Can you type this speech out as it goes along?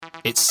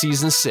It's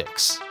season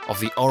 6 of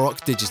the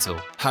Auroch Digital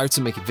How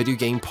to Make a Video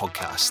Game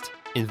podcast.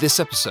 In this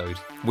episode,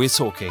 we're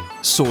talking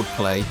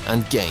swordplay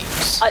and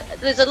games.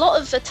 There's a lot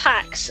of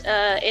attacks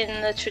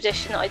in the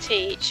tradition that I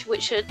teach,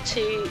 which are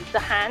to the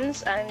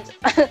hands, and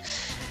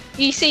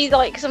you see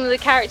like some of the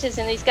characters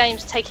in these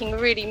games taking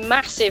really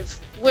massive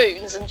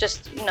wounds and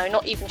just,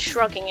 not even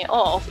shrugging it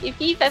off.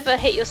 If you've ever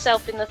hit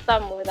yourself in the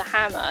thumb with a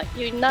hammer,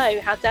 you know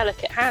how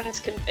delicate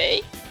hands can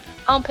be.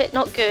 Armpit,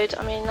 not good.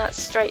 I mean,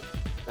 that's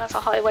a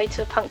highway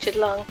to a punctured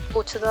lung,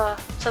 or to the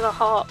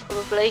heart,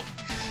 probably.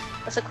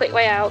 That's a quick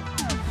way out.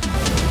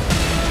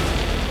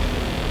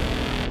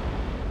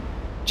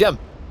 Jem.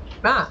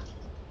 Matt.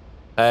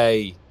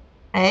 Hey.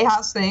 Hey,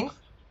 how's things?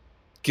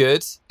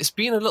 Good. It's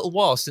been a little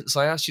while since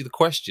I asked you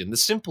the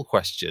simple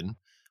question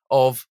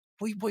of,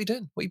 what are you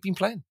doing? What have you been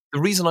playing? The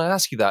reason I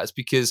ask you that is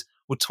because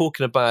we're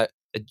talking about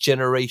a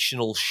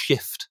generational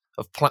shift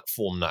of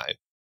platform now.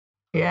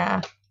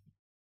 Yeah.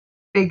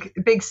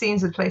 Big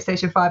scenes with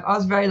PlayStation 5. I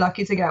was very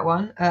lucky to get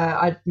one.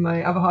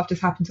 My other half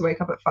just happened to wake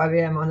up at 5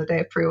 a.m. on the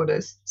day of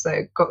pre-orders,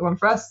 so got one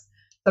for us.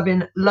 I've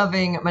been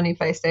loving my new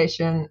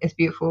PlayStation. It's a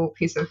beautiful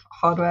piece of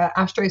hardware.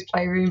 Astro's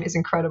Playroom is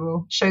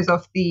incredible. Shows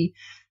off the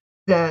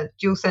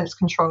DualSense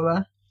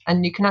controller,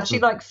 and you can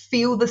actually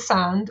feel the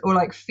sand,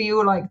 or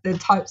feel the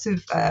types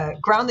of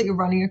ground that you're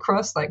running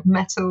across, like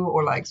metal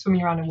or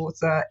swimming around in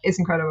water. It's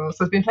incredible.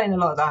 So I've been playing a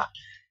lot of that.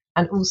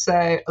 And also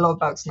a lot of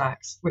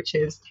Bugsnax, which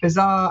is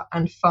bizarre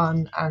and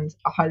fun, and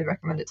I highly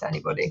recommend it to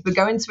anybody. But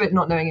go into it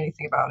not knowing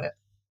anything about it.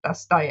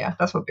 That's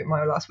what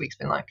my last week's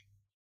been like.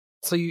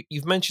 So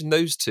you've mentioned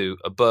those two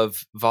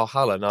above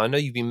Valhalla. Now I know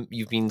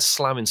you've been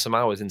slamming some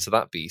hours into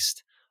that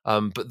beast,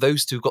 but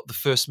those two got the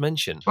first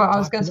mention. Well, I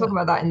was going to talk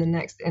about that in the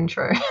next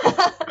intro.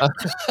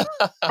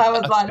 I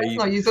was like, let's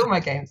not use all my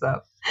games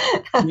up.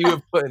 You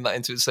were putting that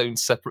into its own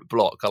separate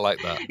block. I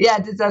like that. Yeah,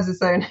 it deserves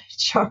its own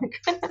chunk.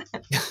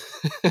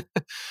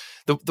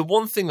 The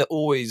one thing that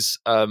always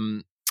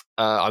I'm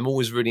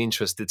always really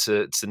interested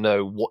to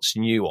know what's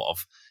new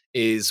of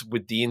is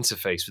with the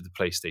interface with the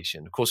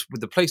PlayStation. Of course, with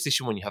the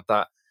PlayStation 1, you have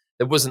that.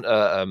 There wasn't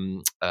a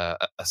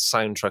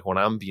soundtrack or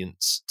an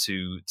ambience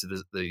to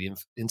the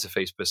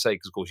interface per se,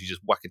 because of course you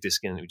just whack a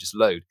disc in and it would just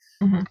load.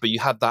 Mm-hmm. But you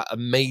had that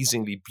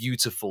amazingly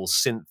beautiful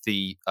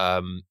synthy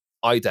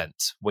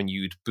ident when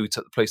you'd boot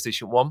up the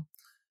PlayStation 1.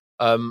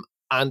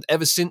 And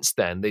ever since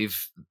then,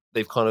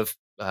 they've kind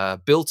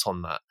of built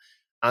on that.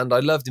 And I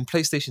loved in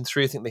PlayStation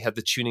 3, I think they had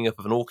the tuning up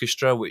of an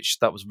orchestra, which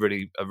that was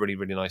really a really,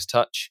 really nice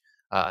touch.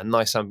 A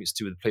nice ambience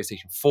too with the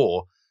PlayStation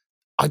 4.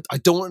 I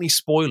don't want any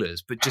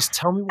spoilers, but just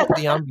tell me what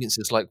the ambience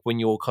is like when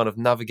you're kind of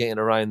navigating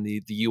around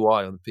the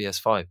UI on the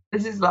PS5.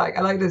 This is I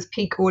like this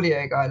peak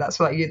audio guy. That's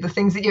what the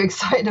things that you're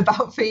excited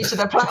about for each of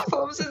the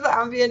platforms is the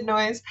ambient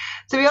noise.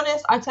 To be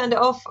honest, I turned it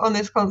off on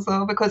this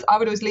console because I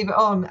would always leave it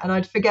on and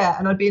I'd forget,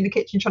 and I'd be in the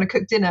kitchen trying to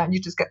cook dinner and you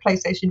just get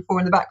PlayStation 4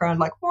 in the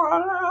background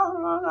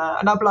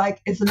and I'd be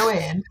like, it's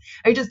annoying.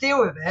 And you just deal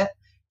with it.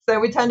 So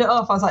we turned it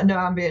off. I was like, no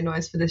ambient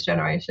noise for this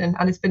generation.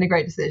 And it's been a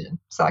great decision.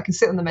 So I can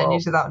sit on the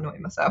menus without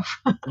annoying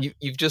myself.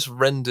 You've just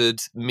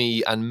rendered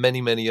me and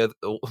many other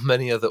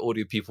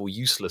audio people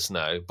useless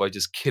now by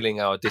just killing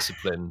our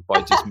discipline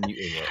by just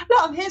muting it. No,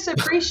 I'm here to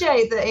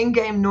appreciate the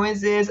in-game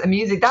noises and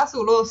music. That's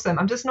all awesome.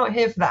 I'm just not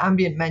here for the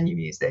ambient menu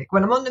music.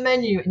 When I'm on the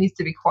menu, it needs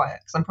to be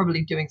quiet because I'm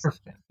probably doing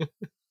something.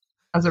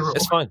 As a rule.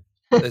 It's fine.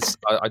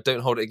 I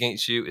don't hold it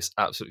against you. It's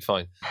absolutely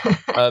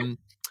fine.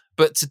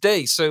 But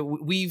today, so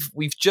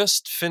we've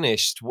just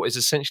finished what is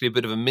essentially a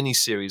bit of a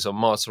mini-series on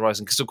Mars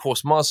Horizon, because of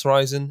course Mars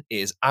Horizon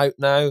is out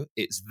now,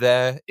 it's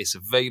there, it's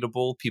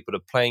available, people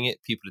are playing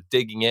it, people are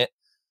digging it.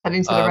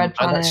 Heading to the Red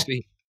Planet. And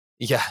actually,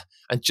 yeah,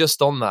 and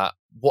just on that,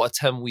 what a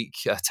 10 week,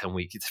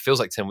 it feels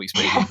like 10 weeks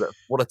maybe, but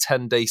what a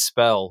 10-day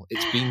spell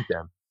it's been,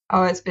 Jem.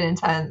 Oh, it's been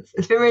intense.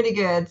 It's been really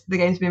good. The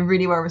game's been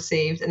really well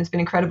received, and it's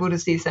been incredible to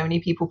see so many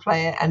people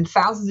play it and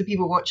thousands of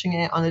people watching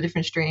it on the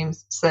different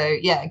streams. So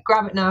yeah,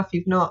 grab it now if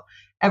you've not.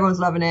 Everyone's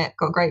loving it,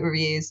 got great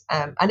reviews.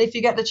 And if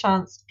you get the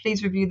chance,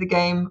 please review the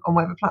game on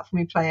whatever platform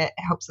you play it.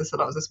 It helps us a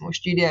lot as a small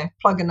studio.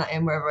 Plugging that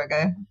in wherever I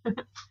go.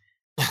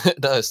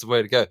 No, it's the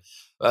way to go.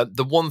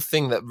 The one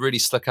thing that really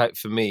stuck out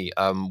for me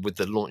with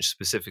the launch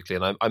specifically,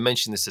 and I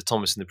mentioned this to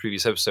Thomas in the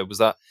previous episode, was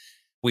that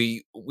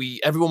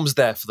everyone was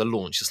there for the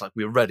launch. It's like,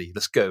 we're ready.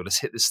 Let's go.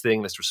 Let's hit this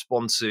thing. Let's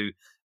respond to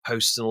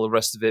posts and all the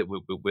rest of it.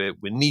 We're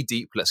knee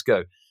deep. Let's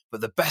go. But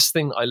the best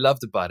thing I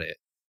loved about it,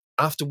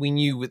 after we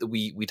knew that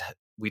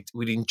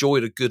we'd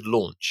enjoyed a good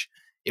launch,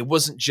 it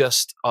wasn't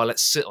just,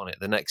 let's sit on it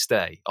the next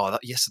day.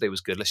 Yesterday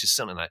was good. Let's just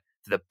sit on it.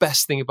 The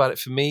best thing about it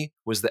for me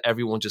was that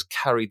everyone just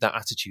carried that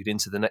attitude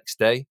into the next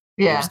day.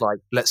 Yeah. It was like,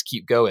 let's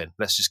keep going.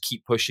 Let's just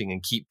keep pushing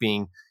and keep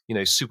being,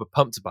 super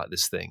pumped about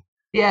this thing.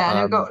 Yeah,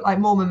 and it got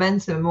more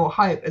momentum, more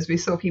hype as we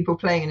saw people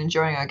playing and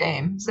enjoying our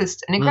game. It's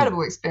just an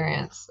incredible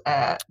experience.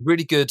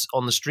 Really good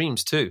on the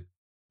streams too.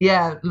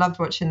 Yeah, loved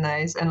watching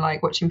those and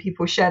watching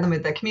people share them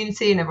with their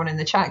community and everyone in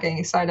the chat getting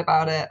excited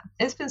about it.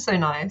 It's been so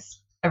nice.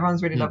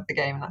 Everyone's really loved the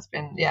game, and that's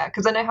been,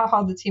 because I know how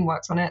hard the team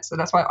works on it. So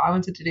that's why I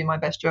wanted to do my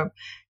best job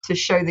to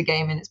show the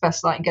game in its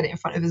best light and get it in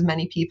front of as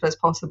many people as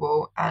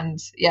possible. And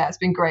it's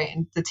been great.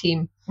 And the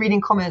team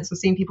reading comments or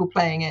seeing people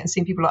playing it and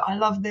seeing people like, I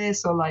love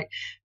this, or like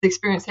the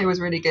experience here was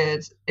really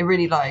good. It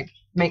really like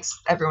makes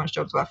everyone's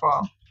jobs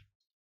worthwhile.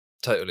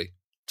 Totally.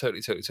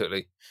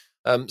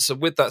 So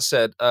with that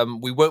said,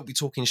 we won't be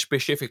talking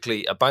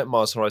specifically about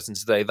Mars Horizon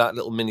today. That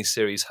little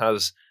mini-series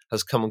has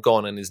come and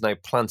gone and is now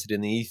planted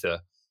in the ether.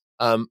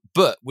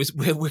 But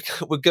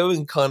we're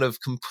going kind of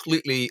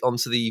completely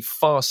onto the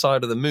far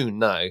side of the moon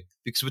now,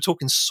 because we're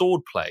talking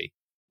swordplay,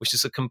 which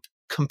is a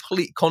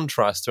complete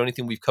contrast to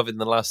anything we've covered in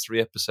the last 3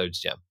 episodes,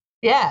 Gem.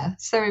 Yeah,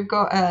 so we've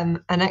got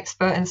an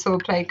expert in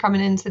swordplay coming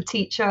in to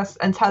teach us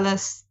and tell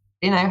us,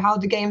 how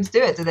do games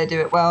do it? Do they do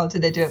it well? Do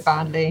they do it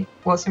badly?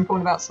 What's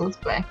important about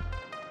swordplay?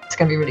 It's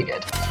going to be really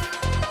good.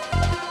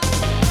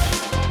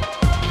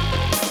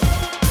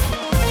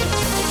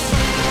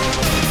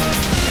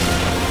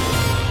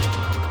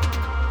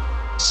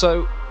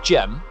 So,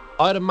 Gem,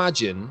 I'd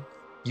imagine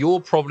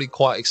you're probably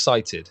quite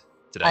excited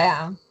today.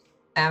 I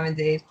am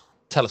indeed.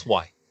 Tell us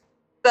why.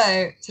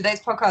 So, today's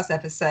podcast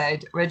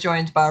episode, we're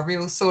joined by a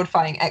real sword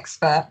fighting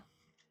expert,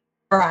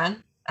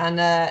 Fran,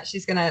 and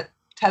she's going to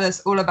tell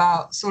us all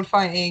about sword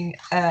fighting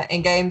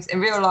in games in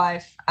real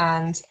life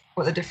and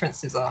what the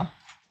differences are.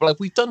 Like,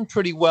 we've done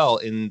pretty well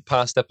in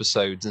past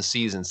episodes and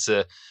seasons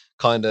to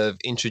kind of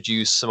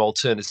introduce some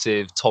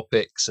alternative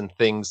topics and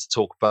things to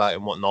talk about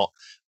and whatnot.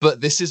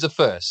 But this is a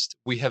first.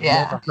 We have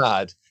never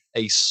had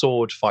a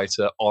sword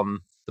fighter on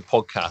the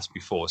podcast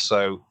before.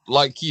 So,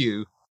 like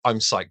you, I'm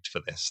psyched for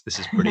this. This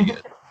is pretty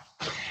good.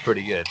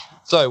 Pretty good.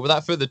 So,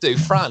 without further ado,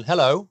 Fran,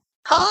 hello.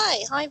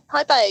 Hi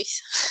both.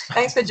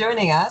 Thanks for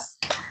joining us.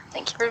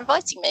 Thank you for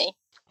inviting me.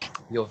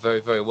 You're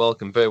very, very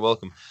welcome. Very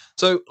welcome.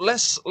 So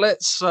let's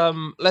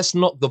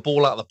knock the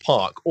ball out of the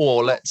park,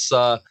 or let's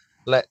I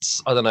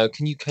don't know.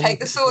 Can take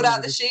the sword out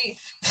of the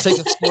sheath? Take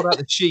the sword out of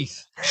the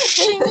sheath.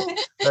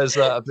 There's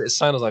a bit of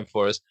sound design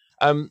for us.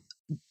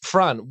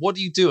 Fran, what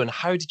do you do, and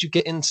how did you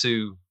get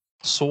into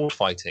sword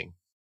fighting?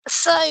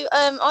 So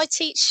I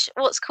teach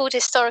what's called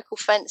historical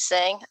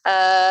fencing,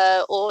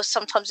 or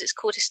sometimes it's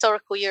called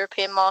historical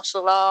European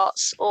martial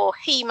arts, or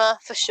HEMA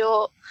for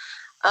short.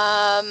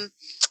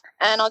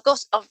 And I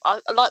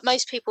like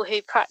most people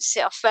who practice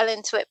it, I fell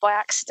into it by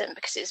accident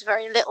because it's a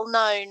very little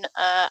known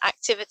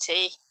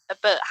activity,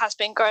 but has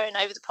been growing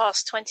over the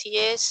past 20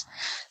 years.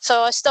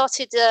 So I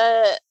started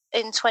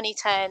in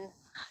 2010,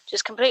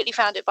 just completely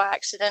found it by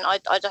accident.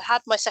 I'd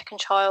had my second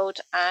child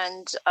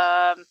and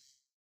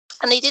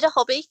needed a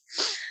hobby.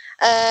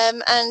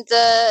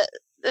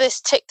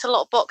 This ticked a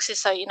lot of boxes,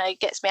 so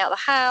gets me out of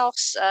the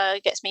house,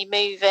 gets me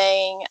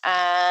moving,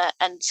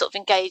 and sort of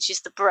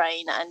engages the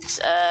brain, and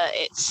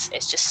it's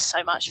just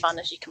so much fun,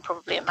 as you can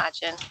probably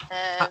imagine.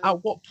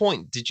 At what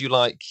point did you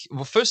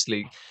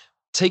firstly,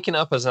 taking it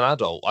up as an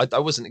adult? I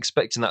wasn't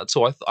expecting that at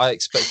all. I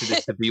expected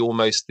it to be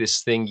almost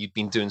this thing you'd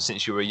been doing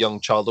since you were a young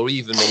child, or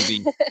even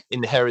maybe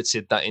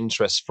inherited that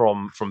interest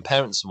from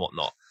parents and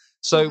whatnot.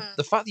 So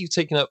the fact that you've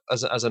taken it up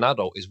as an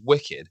adult is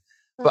wicked.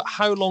 But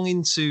how long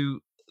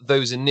into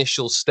those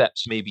initial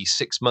steps, maybe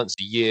 6 months,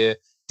 a year,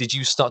 did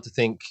you start to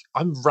think,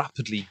 I'm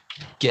rapidly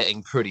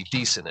getting pretty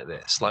decent at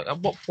this? Like, at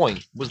what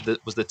point was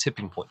the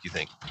tipping point, do you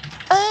think?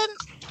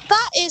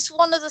 That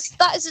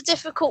is a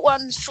difficult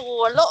one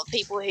for a lot of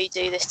people who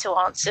do this to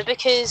answer,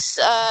 because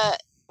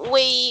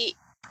we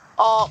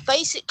are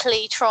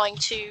basically trying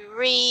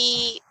to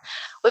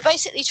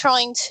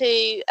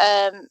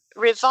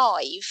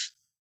revive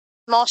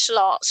martial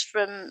arts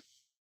from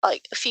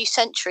like a few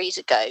centuries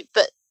ago,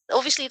 but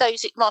obviously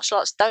those martial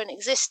arts don't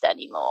exist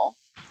anymore,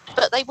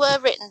 but they were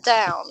written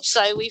down.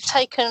 So we've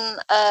taken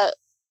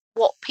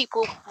what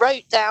people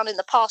wrote down in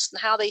the past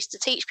and how they used to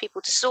teach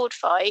people to sword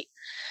fight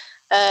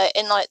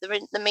in like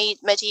the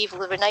medieval,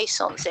 the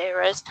Renaissance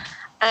eras,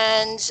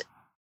 and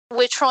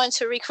we're trying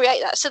to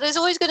recreate that. So there's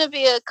always going to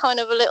be a kind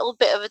of a little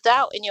bit of a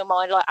doubt in your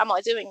mind, like, am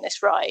I doing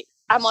this right?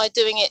 Am I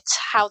doing it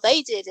how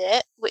they did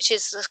it? Which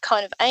is the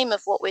kind of aim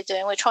of what we're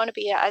doing. We're trying to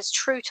be as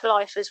true to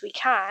life as we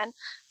can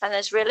and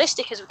as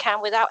realistic as we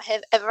can without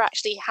ever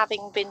actually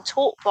having been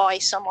taught by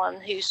someone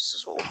who's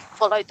sort of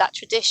followed that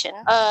tradition.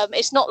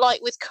 It's not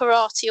like with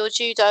karate or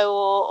judo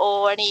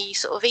or any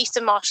sort of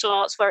Eastern martial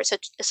arts where it's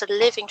a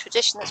living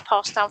tradition that's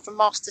passed down from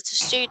master to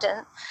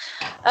student.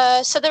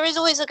 So there is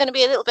always going to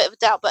be a little bit of a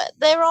doubt, but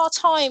there are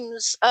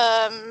times,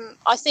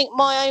 I think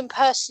my own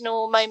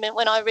personal moment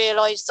when I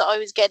realised that I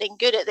was getting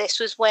good at this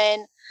was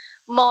when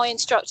my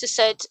instructor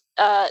said,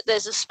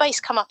 there's a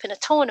space come up in a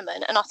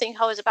tournament, and I think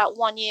I was about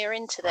 1 year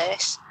into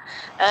this,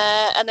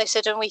 and they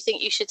said, and we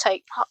think you should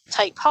take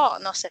part.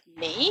 And I said,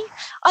 me?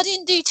 I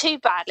didn't do too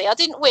badly. I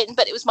didn't win,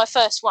 but it was my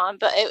first one.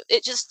 But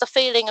it just, the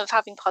feeling of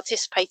having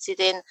participated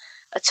in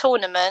a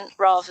tournament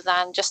rather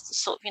than just a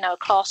sort of, a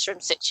classroom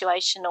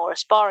situation or a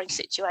sparring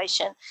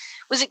situation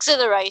was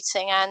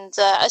exhilarating, and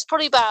it's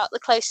probably about the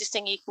closest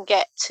thing you can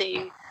get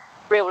to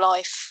real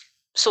life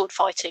sword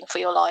fighting for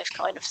your life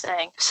kind of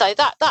thing. So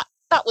that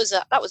was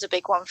a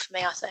big one for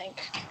me, I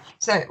think.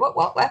 So,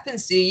 what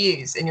weapons do you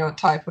use in your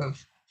type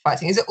of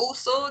fighting? Is it all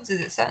swords?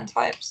 Is it certain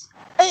types?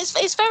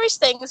 It's various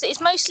things. It's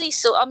mostly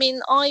I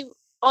mean, I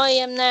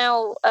am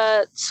now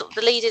sort of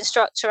the lead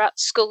instructor at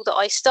the school that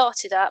I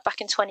started at back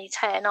in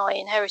 2010. I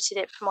inherited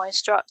it from my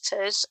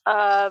instructors,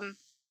 and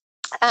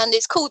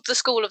it's called the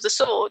School of the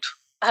Sword.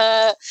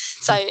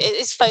 So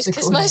it's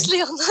focused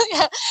mostly on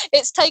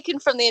it's taken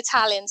from the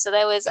Italian. So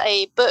there was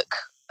a book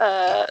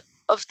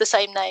of the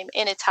same name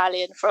in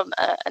Italian from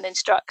an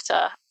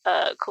instructor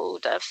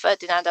called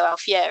Ferdinando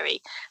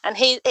Alfieri, and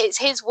it's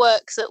his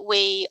work that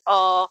we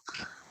are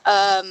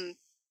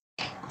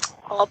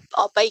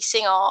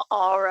basing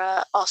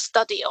our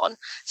study on.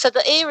 So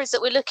the eras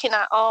that we're looking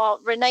at are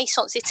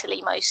Renaissance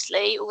Italy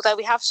mostly, although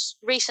we have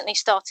recently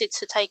started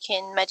to take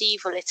in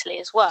medieval Italy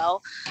as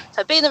well.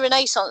 So being the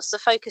Renaissance, the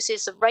focus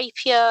is the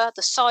rapier,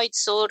 the side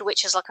sword,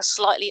 which is like a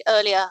slightly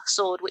earlier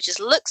sword, which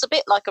looks a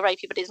bit like a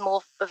rapier but is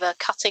more of a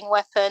cutting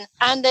weapon.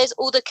 And there's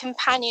all the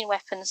companion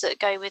weapons that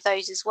go with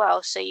those as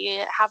well. So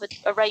you have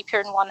a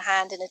rapier in one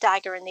hand and a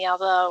dagger in the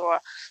other, or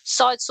a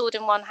side sword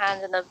in one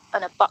hand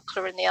and a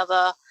buckler in the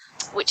other,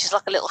 which is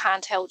like a little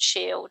handheld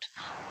shield.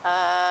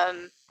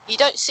 You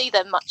don't see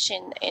them much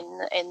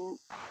in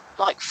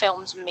like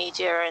films and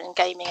media and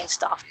gaming and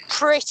stuff.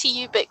 Pretty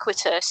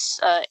ubiquitous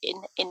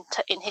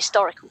in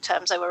historical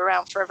terms. They were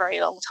around for a very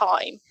long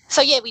time.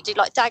 So yeah, we do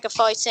like dagger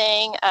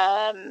fighting.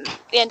 The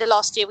end of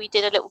last year, we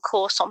did a little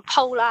course on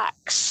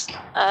poleaxe.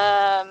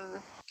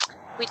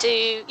 We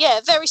do,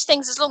 various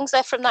things as long as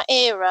they're from that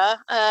era.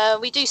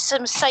 We do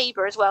some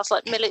sabre as well, so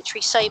like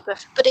military sabre,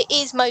 but it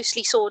is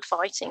mostly sword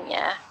fighting,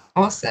 yeah.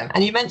 Awesome.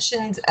 And you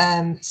mentioned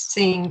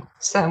seeing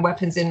certain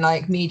weapons in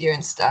like media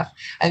and stuff.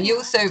 And you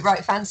also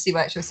write fantasy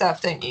works yourself,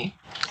 don't you?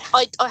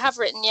 I have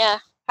written, yeah.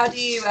 How do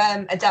you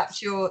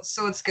adapt your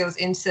sword skills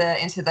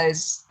into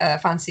those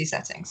fantasy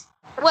settings?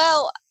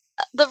 Well,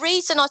 the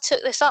reason I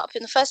took this up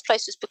in the first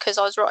place was because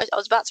I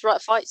was about to write a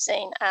fight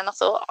scene, and I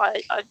thought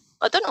I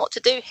don't know what to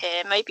do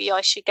here. Maybe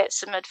I should get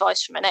some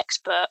advice from an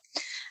expert,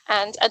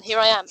 and here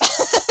I am.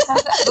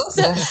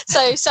 Awesome.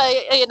 so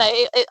you know,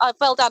 I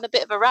fell down a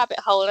bit of a rabbit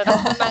hole, and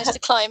I managed to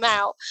climb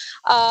out.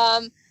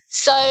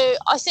 So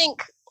I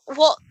think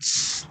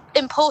what's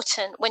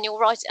important when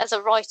you're as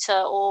a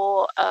writer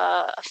or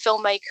a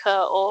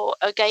filmmaker or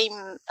a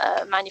game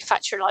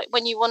manufacturer, like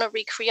when you want to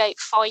recreate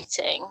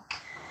fighting.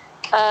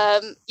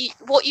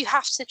 What you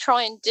have to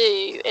try and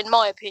do, in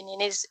my opinion,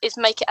 is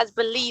make it as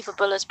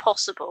believable as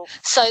possible.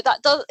 So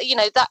that does,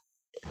 that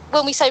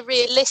when we say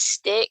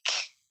realistic,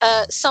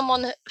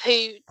 someone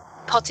who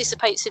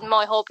participates in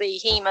my hobby,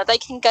 HEMA,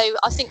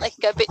 I think they can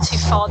go a bit too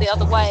far the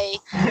other way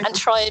and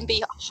try and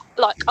be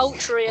like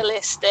ultra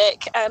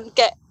realistic and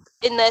get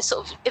in there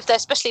sort of,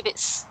 especially if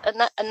it's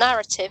a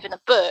narrative in a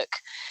book,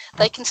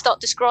 they can start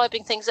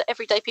describing things that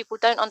everyday people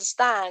don't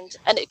understand,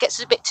 and it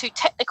gets a bit too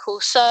technical.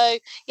 So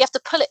you have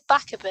to pull it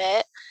back a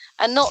bit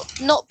and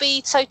not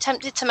be so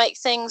tempted to make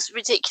things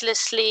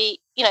ridiculously,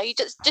 you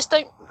just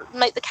don't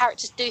make the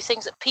characters do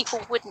things that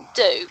people wouldn't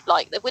do.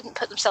 Like they wouldn't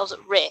put themselves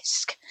at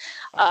risk.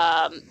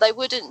 They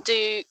wouldn't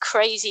do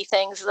crazy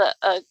things that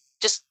are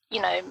just,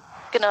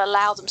 going to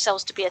allow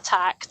themselves to be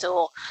attacked,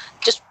 or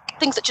just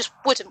things that just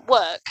wouldn't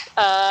work.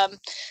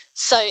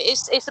 So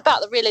it's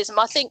about the realism.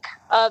 I think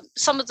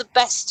some of the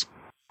best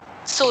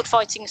sword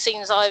fighting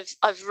scenes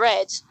I've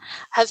read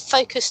have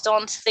focused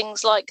on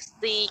things like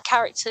the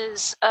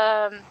characters'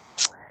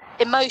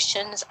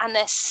 emotions and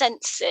their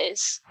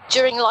senses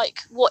during like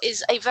what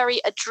is a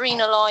very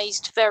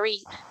adrenalized,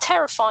 very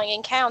terrifying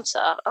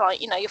encounter.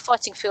 You're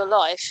fighting for your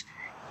life.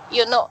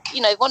 You're not,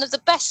 one of the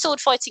best sword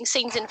fighting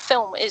scenes in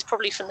film is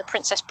probably from The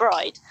Princess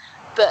Bride,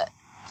 but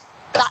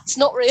that's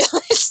not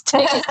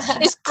realistic.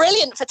 It's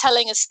brilliant for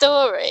telling a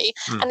story,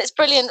 and it's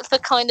brilliant for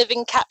kind of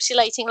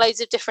encapsulating loads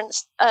of different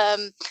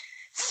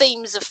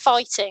themes of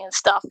fighting and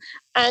stuff,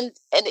 and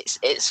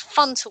it's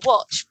fun to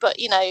watch. But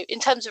in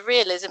terms of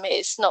realism,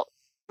 it's not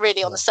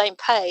really on the same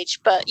page.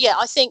 But yeah,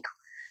 I think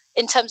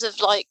in terms of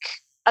like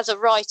as a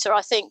writer,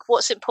 I think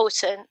what's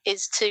important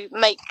is to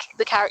make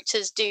the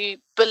characters do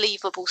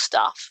believable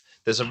stuff.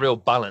 There's a real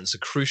balance, a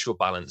crucial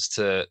balance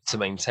to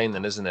maintain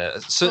then, isn't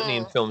it? Certainly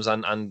in films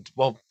and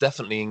well,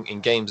 definitely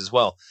in games as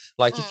well.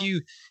 Like if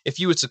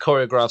you were to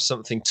choreograph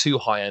something too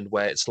high end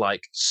where it's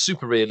like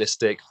super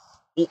realistic,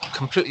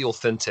 completely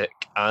authentic,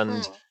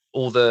 and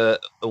all the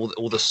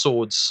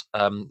swords,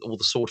 all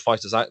the sword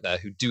fighters out there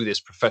who do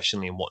this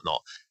professionally and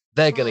whatnot,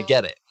 they're going to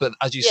get it. But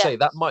as you say,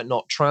 that might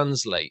not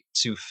translate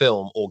to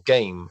film or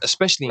game,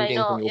 especially in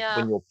games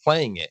when you're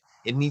playing it.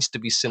 It needs to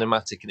be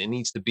cinematic and it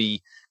needs to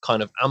be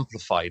kind of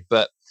amplified.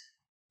 But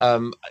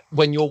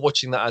when you're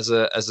watching that as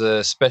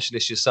a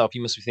specialist yourself,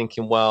 you must be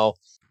thinking, well,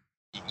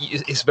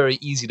 it's very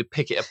easy to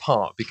pick it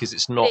apart because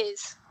it's not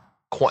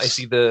quite, it's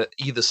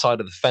either side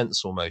of the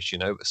fence almost,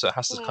 so it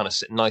has to kind of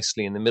sit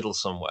nicely in the middle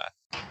somewhere.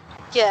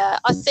 Yeah,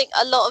 I think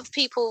a lot of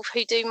people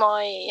who do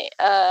my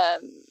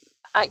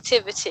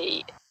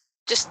activity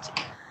just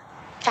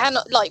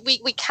cannot, like, we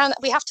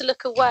have to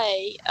look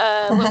away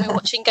when we're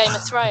watching Game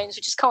of Thrones.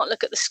 We just can't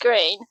look at the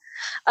screen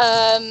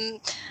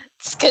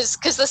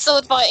because the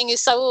sword fighting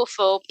is so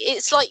awful.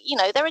 It's like,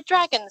 there are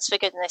dragons, for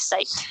goodness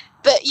sake.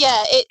 But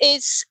yeah,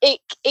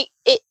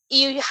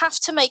 you have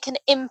to make an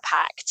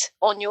impact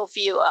on your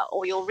viewer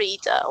or your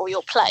reader or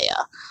your player.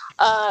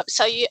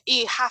 So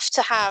you have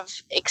to have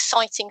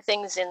exciting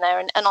things in there.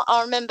 And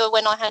I remember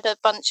when I had a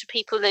bunch of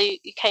people who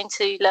came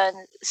to learn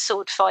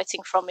sword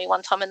fighting from me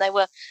one time, and they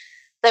were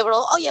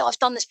all, oh yeah, I've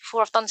done this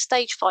before, I've done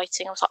stage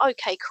fighting. I was like,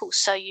 okay, cool,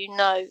 so you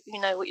know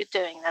what you're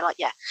doing. And they're like,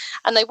 yeah.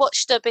 And they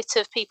watched a bit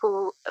of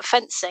people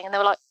fencing, and they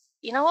were like,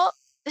 you know what,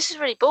 this is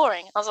really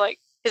boring. I was like,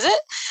 is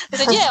it? They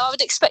said, yeah, I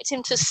would expect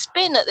him to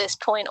spin at this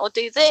point or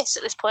do this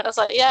at this point. I was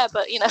like, yeah,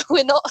 but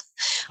we've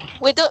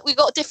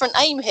got a different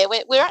aim here.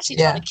 We're actually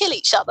trying to kill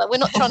each other. We're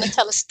not trying to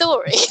tell a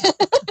story.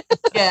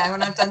 Yeah,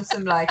 when I've done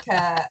some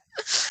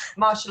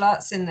martial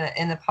arts in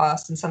the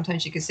past, and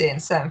sometimes you can see it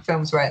in certain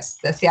films where it's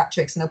the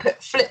theatrics and they'll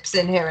put flips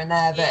in here and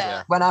there.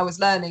 But when I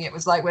was learning, it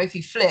was like, well, if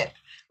you flip,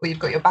 or you've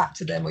got your back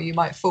to them, or you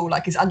might fall,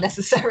 like, it's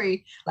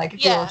unnecessary. Like,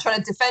 if you're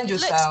trying to defend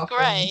yourself.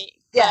 Looks great.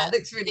 It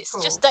looks really cool.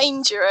 It's just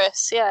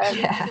dangerous. Yeah.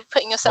 You're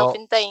putting yourself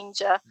in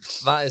danger.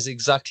 That is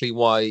exactly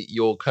why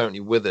you're currently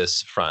with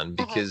us, Fran,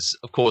 because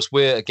of course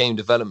we're a game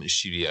development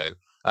studio.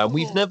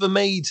 We've never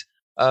made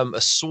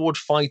a sword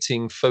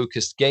fighting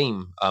focused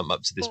game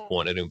up to this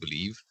point, I don't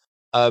believe.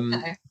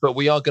 No. But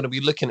we are going to be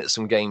looking at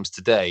some games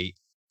today,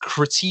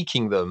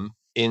 critiquing them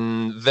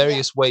in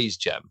various ways,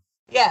 Jem.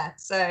 Yeah,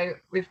 so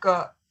we've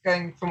got,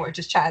 going from what we've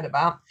just chatted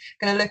about,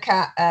 going to look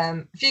at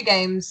a few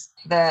games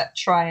that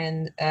try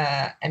and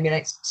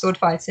emulate sword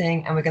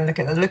fighting, and we're going to look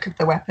at the look of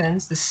the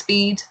weapons, the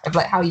speed of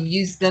like how you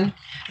use them,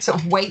 the sort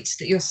of weight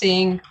that you're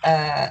seeing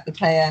the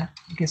player,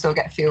 you can sort of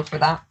get a feel for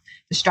that,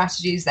 the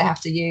strategies they have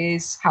to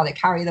use, how they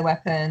carry the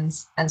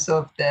weapons, and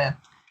sort of the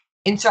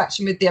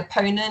interaction with the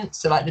opponent,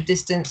 so like the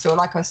distance, or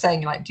like I was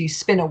saying, like, do you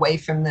spin away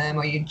from them,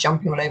 or are you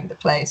jumping all over the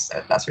place?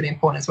 So that's really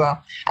important as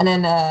well. And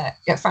then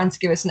get Fran to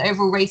give us an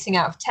overall rating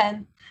out of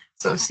 10,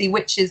 sort of see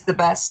which is the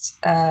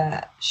best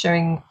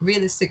showing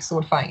realistic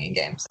sword fighting in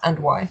games and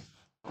why.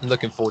 I'm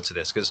looking forward to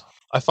this because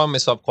I find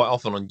myself quite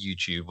often on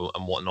YouTube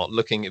and whatnot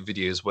looking at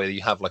videos where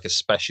you have like a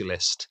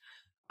specialist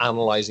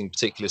analyzing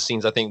particular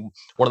scenes. I think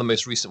one of the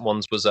most recent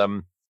ones was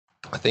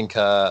I think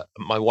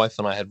my wife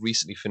and I had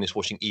recently finished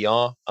watching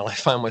ER, and I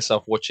found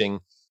myself watching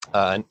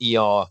an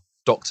ER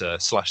doctor /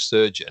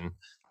 surgeon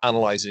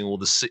analyzing all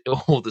the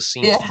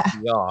scenes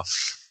in ER.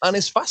 And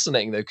it's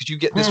fascinating, though, because you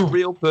get this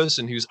real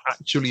person who's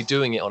actually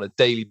doing it on a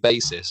daily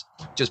basis,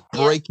 just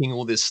breaking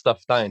all this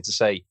stuff down to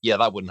say, yeah,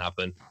 that wouldn't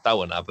happen, that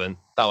wouldn't happen,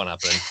 that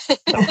wouldn't happen.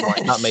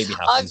 Right, that maybe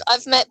happen.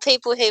 I've met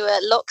people who are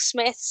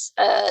locksmiths,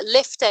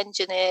 lift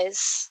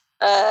engineers,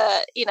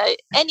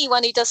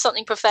 anyone who does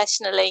something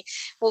professionally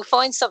will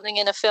find something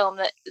in a film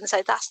and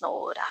say, that's not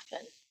what would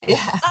happen.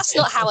 Yeah. That's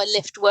not how a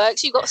lift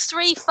works. You've got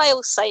 3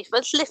 fail-safe.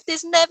 A lift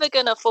is never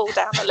going to fall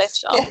down a lift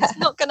shaft. It's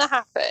not going to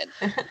happen.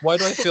 Why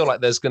do I feel like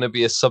there's going to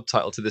be a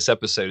subtitle to this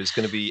episode? It's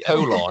going to be,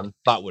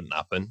 that wouldn't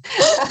happen.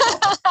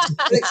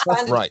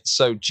 Right,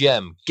 so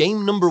Jem,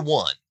 game number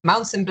 1.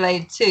 Mount &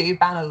 Blade 2,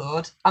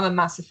 Bannerlord. I'm a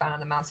massive fan of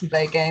the Mount &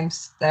 Blade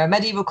games. They're a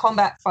medieval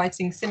combat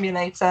fighting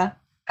simulator.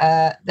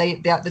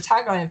 The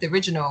tagline of the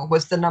original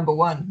was the number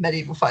 1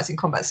 medieval fighting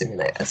combat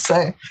simulator.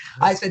 So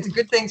I expected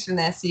good things from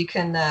this. You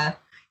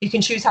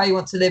can choose how you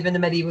want to live in the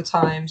medieval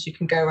times. You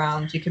can go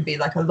around, you can be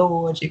like a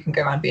lord, you can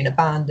go around being a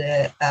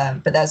bandit.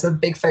 But there's a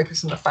big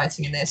focus on the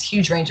fighting in this,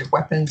 huge range of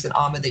weapons and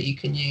armor that you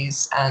can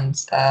use. And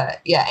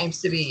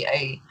aims to be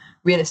a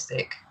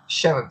realistic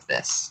show of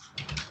this.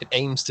 It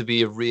aims to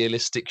be a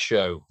realistic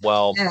show.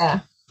 Well,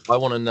 I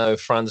want to know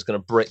if Fran's going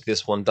to break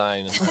this one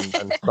down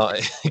and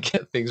start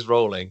get things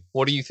rolling.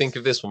 What do you think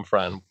of this one,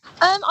 Fran?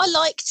 I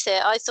liked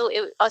it. I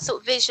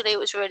thought visually it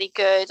was really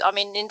good. I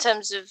mean, in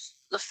terms of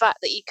the fact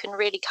that you can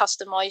really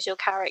customize your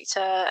character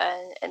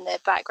and their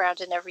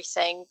background and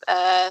everything.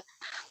 But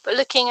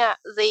looking at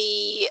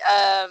the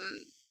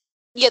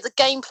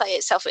gameplay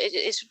itself, it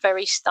is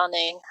very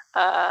stunning.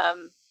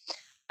 And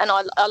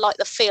I like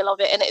the feel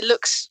of it, and it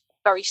looks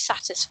very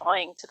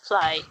satisfying to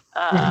play.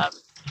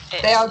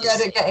 They are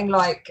good at getting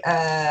like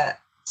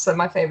so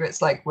my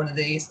favorite's like one of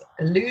these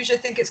luge, I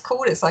think it's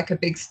called. It's like a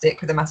big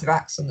stick with a massive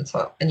axe on the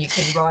top, and you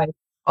can ride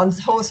on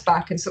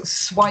horseback and sort of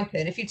swipe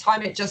it. And if you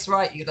time it just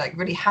right, you like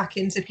really hack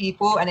into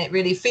people, and it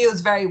really feels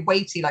very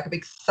weighty, like a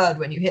big thud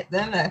when you hit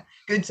them. They're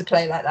good to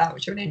play like that,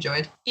 which I really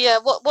enjoyed. Yeah,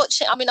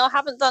 watching. I mean, I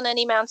haven't done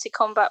any mounted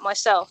combat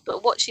myself,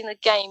 but watching the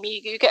game,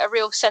 you get a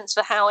real sense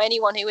for how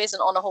anyone who isn't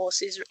on a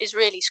horse is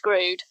really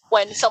screwed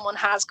when someone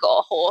has got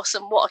a horse,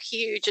 and what a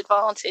huge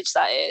advantage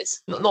that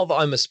is. Not that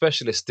I'm a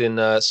specialist in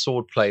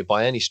sword play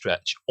by any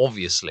stretch,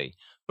 obviously,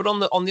 but on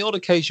the odd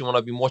occasion when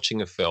I've been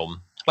watching a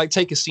film. Like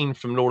take a scene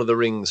from Lord of the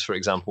Rings, for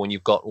example, when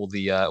you've got all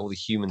the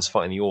humans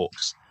fighting the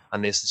orcs,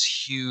 and there's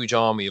this huge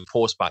army of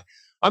horseback.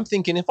 I'm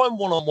thinking if I'm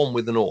one-on-one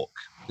with an orc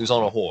who's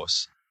on a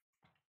horse,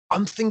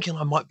 I'm thinking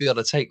I might be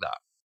able to take that.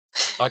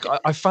 Like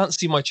I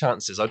fancy my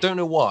chances. I don't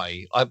know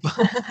why. But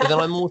then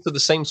I'm also the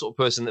same sort of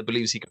person that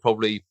believes he could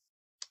probably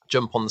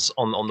jump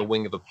on the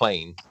wing of a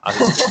plane as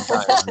it's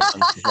going down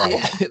and survive.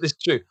 Yeah. It's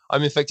true.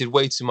 I'm infected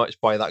way too much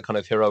by that kind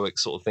of heroic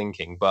sort of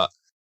thinking. But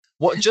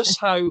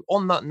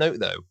on that note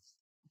though,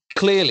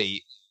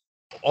 clearly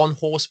on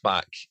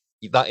horseback,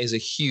 that is a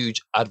huge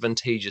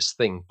advantageous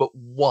thing. But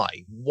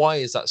why? Why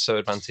is that so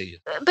advantageous?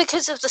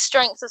 Because of the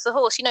strength of the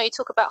horse. You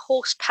talk about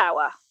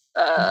horsepower.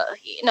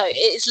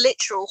 It is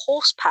literal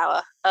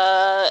horsepower.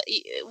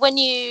 When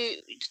you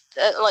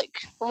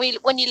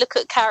when you look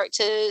at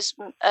characters,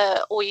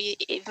 or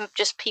even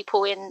just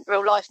people in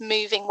real life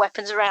moving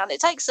weapons around, it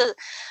takes a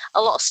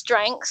lot of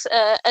strength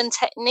and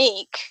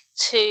technique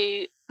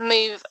to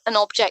move an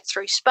object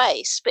through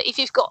space. But if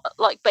you've got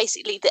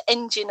basically the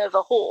engine of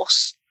a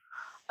horse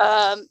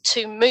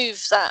to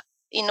move that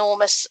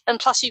enormous, and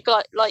plus you've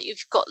got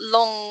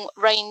long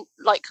range,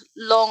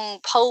 long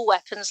pole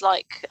weapons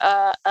like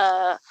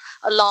a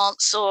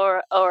lance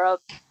or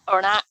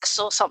an axe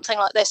or something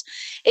like this.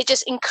 It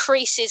just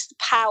increases the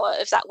power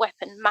of that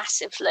weapon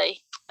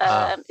massively.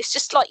 It's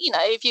just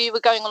if you were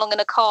going along in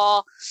a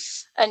car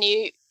and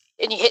you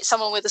hit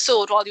someone with a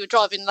sword while you were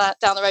driving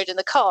down the road in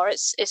the car,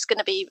 it's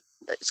going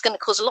to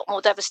cause a lot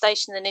more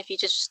devastation than if you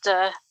just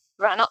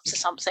ran up to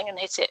something and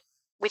hit it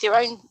with your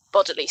own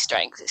bodily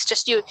strength. It's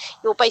just you're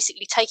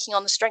basically taking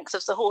on the strength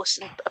of the horse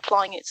and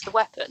applying it to the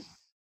weapon.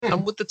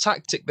 And would the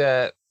tactic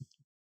there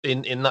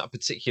in that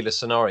particular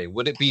scenario,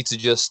 would it be to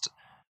just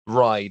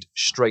ride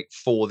straight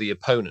for the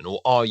opponent, or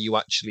are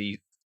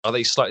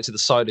they slightly to the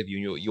side of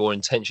you and your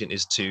intention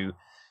is to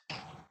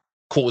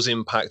cause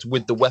impact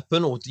with the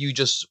weapon? Or do you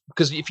just,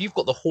 because if you've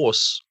got the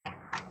horse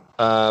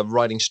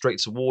riding straight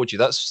towards you,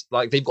 that's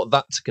they've got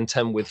that to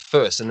contend with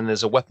first, and then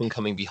there's a weapon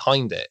coming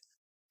behind it.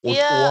 Or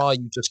are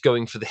you just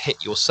going for the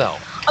hit yourself?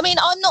 I mean,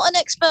 I'm not an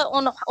expert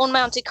on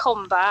mounted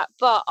combat,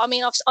 but I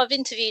mean, I've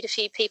interviewed a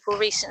few people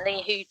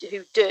recently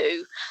who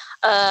do,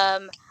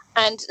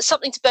 and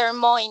something to bear in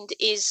mind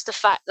is the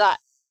fact that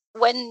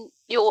when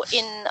you're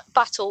in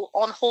battle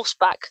on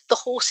horseback, the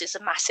horse is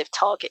a massive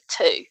target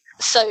too.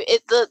 So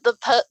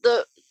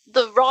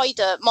the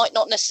rider might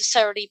not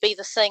necessarily be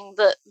the thing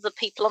that the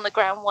people on the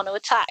ground want to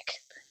attack.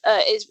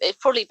 It's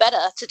probably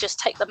better to just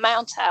take the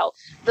mount out.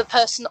 The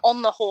person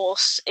on the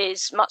horse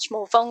is much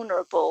more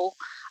vulnerable.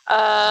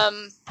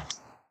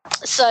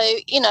 So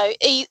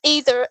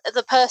either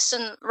the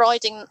person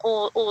riding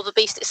or the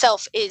beast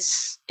itself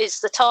is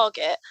the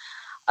target.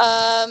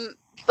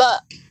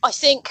 But I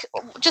think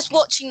just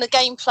watching the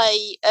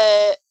gameplay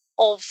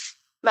of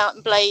Mount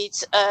and Blade,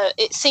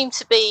 it seemed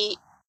to be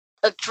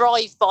a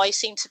drive-by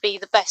seemed to be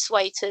the best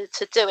way to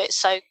do it.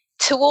 So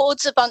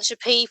towards a bunch of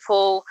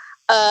people,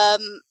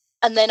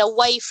 and then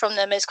away from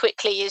them as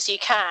quickly as you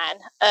can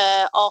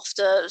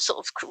after sort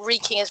of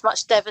wreaking as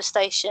much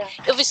devastation.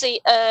 Obviously,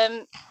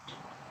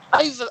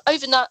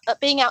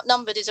 being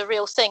outnumbered is a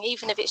real thing,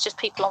 even if it's just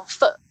people on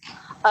foot.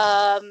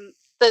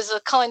 There's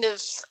a kind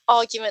of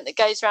argument that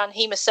goes around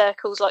HEMA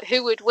circles, like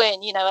who would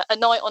win, a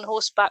knight on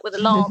horseback with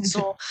a lance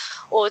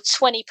or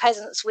 20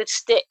 peasants with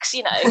sticks,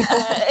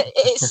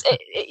 it's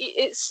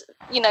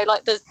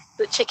like the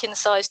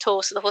chicken-sized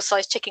horse or the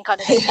horse-sized chicken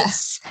kind of thing. Yeah.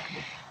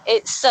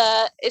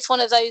 It's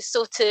one of those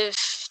sort of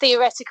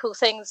theoretical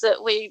things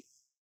that we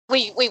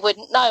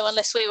wouldn't know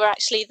unless we were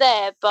actually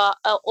there, but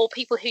or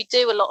people who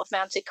do a lot of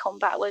mounted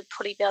combat would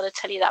probably be able to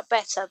tell you that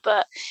better.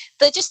 But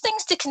they're just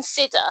things to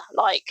consider,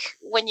 like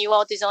when you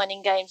are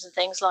designing games and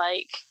things,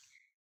 like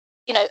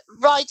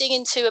riding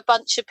into a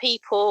bunch of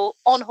people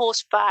on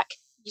horseback.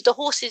 The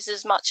horse is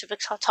as much of a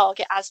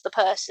target as the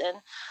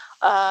person,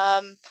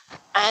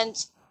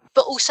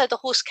 but also the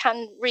horse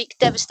can wreak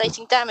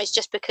devastating damage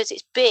just because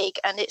it's big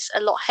and it's a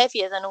lot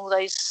heavier than all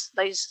those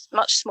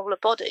much smaller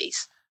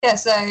bodies. Yeah,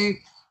 so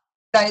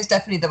that is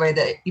definitely the way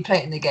that you play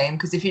it in the game,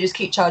 because if you just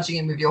keep charging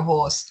in with your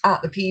horse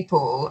at the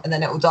people, and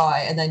then it will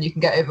die, and then you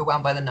can get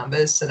overwhelmed by the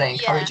numbers, so they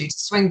encourage you to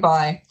swing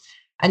by.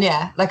 And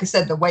yeah, like I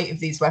said, the weight of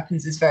these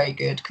weapons is very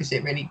good because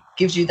it really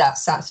gives you that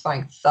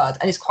satisfying thud.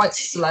 And it's quite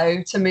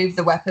slow to move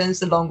the weapons,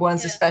 the long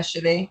ones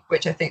especially,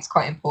 which I think is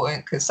quite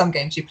important because some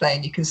games you play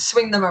and you can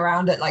swing them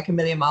around at like a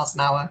million miles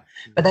an hour.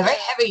 But they're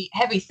very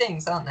heavy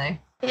things, aren't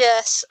they?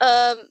 Yes.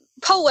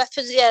 Pole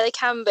weapons, they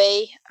can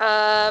be.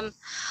 I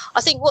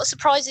think what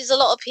surprises a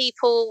lot of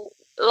people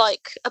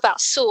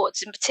about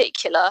swords in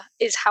particular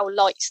is how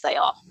light they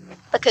are,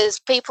 because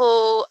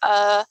people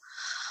are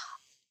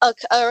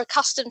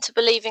accustomed to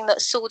believing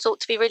that swords ought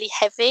to be really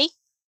heavy,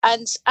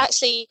 and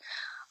actually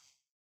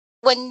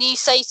when you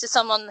say to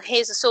someone,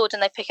 here's a sword,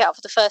 and they pick it up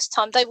for the first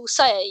time, they will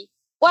say,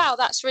 wow,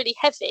 that's really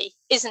heavy,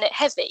 isn't it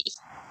heavy?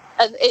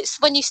 And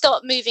it's when you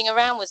start moving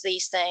around with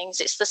these things,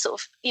 it's the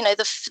sort of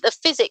the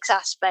physics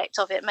aspect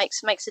of it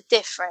makes a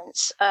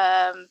difference.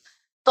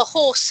 The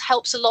horse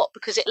helps a lot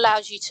because it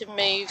allows you to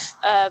move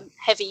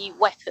heavy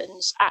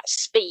weapons at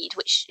speed,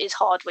 which is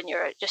hard when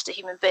you're just a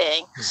human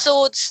being.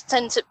 Swords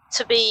tend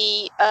to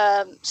be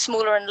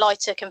smaller and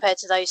lighter compared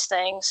to those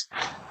things,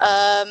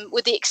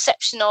 with the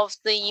exception of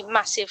the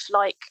massive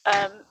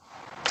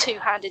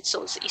two-handed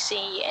swords that you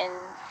see in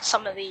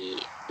some of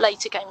the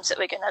later games that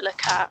we're going to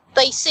look at.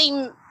 They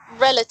seem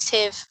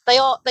relative.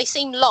 They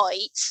seem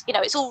light.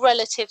 It's all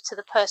relative to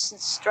the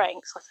person's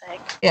strengths, I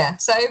think. Yeah.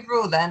 So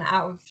overall, then,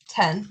 out of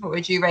 10, what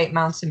would you rate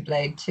Mount and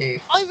Blade 2?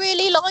 I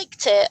really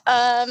liked it.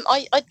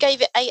 I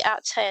gave it 8 out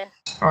of 10.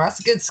 Oh,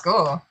 that's a good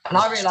score. And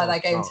I really like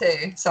that game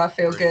too, so I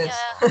feel good.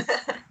 Yeah.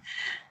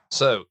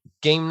 So,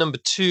 game number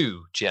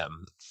 2,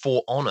 Gem,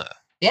 For Honor.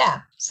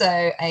 Yeah,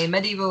 so a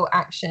medieval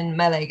action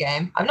melee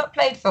game. I've not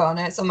played For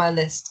Honor, it's on my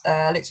list.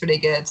 Looks really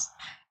good.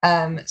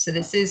 So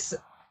this is,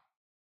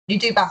 you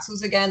do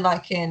battles again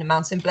like in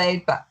Mount and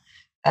Blade, but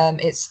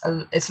it's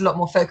a lot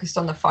more focused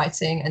on the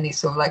fighting and these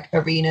sort of like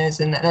arenas,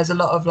 and there's a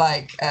lot of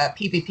like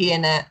PvP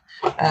in it.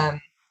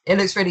 It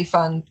looks really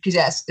fun because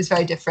it's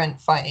very different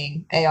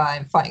fighting AI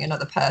and fighting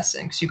another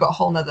person, because you've got a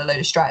whole nother load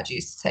of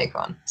strategies to take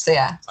on. So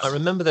yeah, I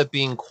remember there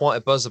being quite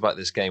a buzz about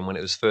this game when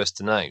it was first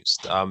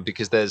announced,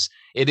 because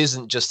it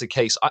isn't just a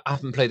case. I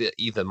haven't played it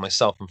either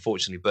myself,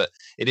 unfortunately, but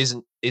it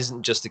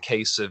isn't just a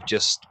case of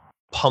just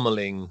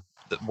pummeling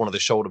one of the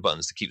shoulder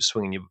buttons to keep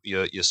swinging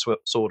your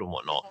sword and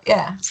whatnot.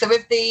 Yeah. So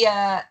with the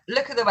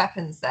look at the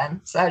weapons,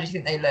 then, so how do you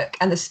think they look,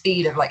 and the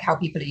speed of like how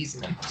people are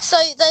using them? So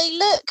they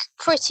look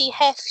pretty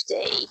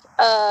hefty,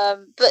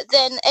 but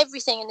then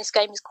everything in this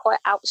game is quite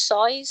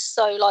outsized.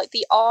 So like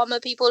the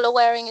armor people are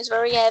wearing is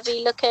very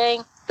heavy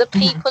looking. The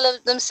people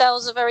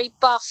themselves are very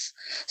buff.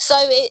 So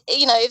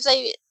if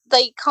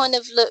they kind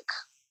of look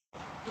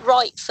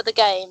right for the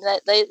game.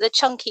 They're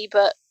chunky,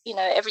 but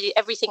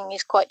everything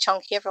is quite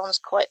chunky. Everyone's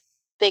quite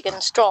big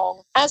and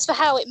strong. As for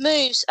how it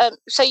moves,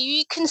 so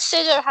you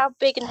consider how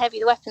big and heavy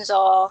the weapons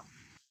are.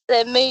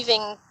 They're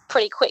moving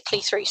pretty quickly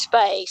through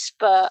space,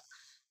 but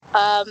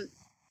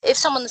if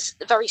someone's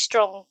very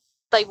strong,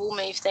 they will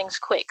move things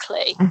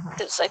quickly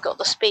because they've got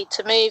the speed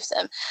to move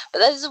them. But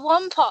there's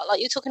one part, like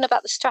you're talking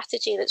about the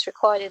strategy that's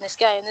required in this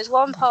game. There's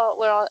one part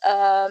where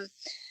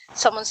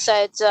someone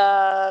said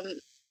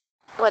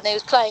when they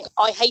was playing,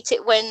 I hate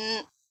it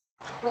when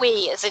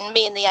we, as in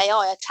me and the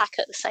AI, attack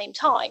at the same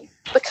time,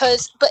 but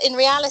in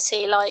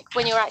reality, like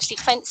when you're actually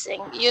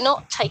fencing, you're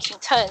not taking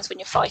turns when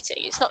you're fighting.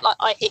 It's not like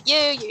I hit you,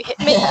 you hit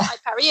me, I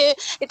parry you.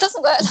 It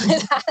doesn't work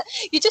like that.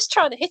 You're just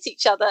trying to hit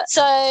each other.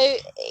 So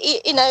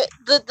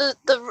the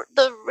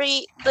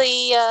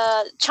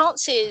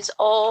chances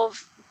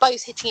of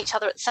both hitting each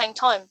other at the same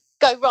time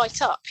go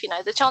right up.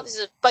 The chances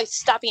of both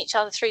stabbing each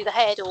other through the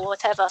head or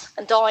whatever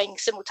and dying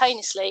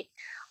simultaneously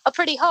are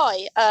pretty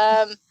high.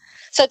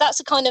 So that's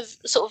a kind of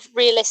sort of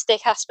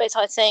realistic aspect,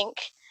 I think.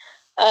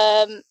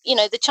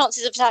 The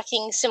chances of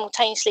attacking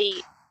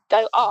simultaneously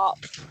go up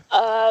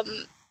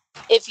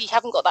if you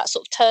haven't got that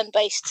sort of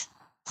turn-based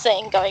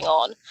thing going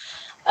on.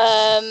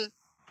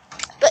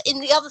 But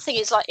the other thing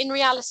is, like, in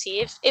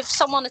reality, if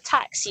someone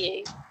attacks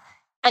you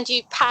and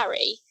you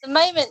parry, the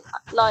moment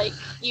like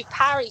you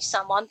parry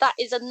someone, that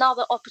is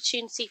another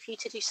opportunity for you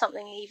to do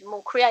something even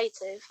more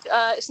creative.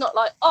 It's not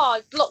like,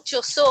 I've blocked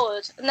your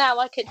sword, now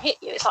I can hit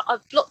you. It's like,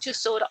 I've blocked your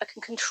sword, I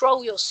can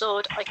control your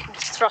sword, I can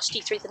thrust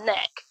you through the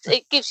neck.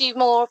 It gives you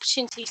more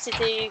opportunities to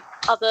do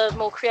other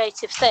more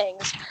creative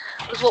things.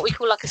 It's what we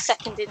call like a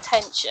second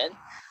intention.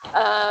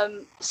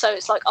 So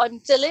it's like, I'm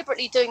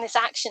deliberately doing this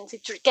action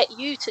to get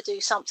you to do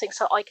something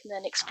so I can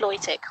then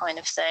exploit it, kind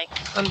of thing.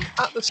 And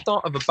at the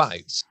start of a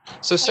bout,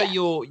 so say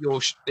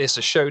it's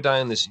a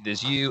showdown,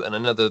 there's you and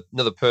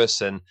another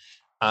person,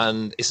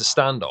 and it's a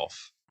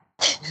standoff.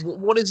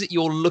 What is it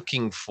you're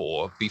looking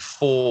for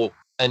before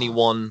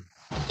anyone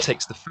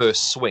takes the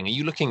first swing? Are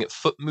you looking at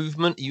foot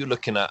movement? Are you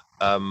looking at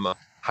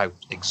how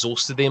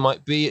exhausted they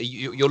might be?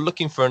 You're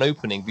looking for an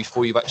opening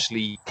before you've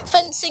actually...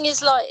 Fencing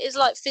is like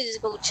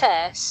physical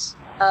chess.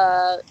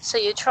 So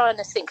you're trying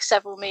to think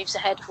several moves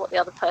ahead of what the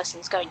other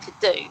person's going to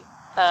do.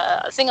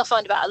 The thing I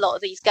find about a lot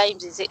of these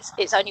games is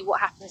it's only what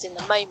happens in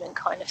the moment,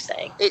 kind of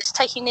thing. It's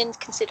taking into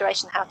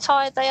consideration how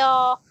tired they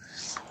are,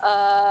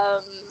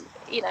 how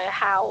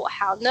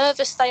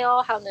nervous they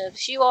are, how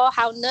nervous you are,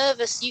 how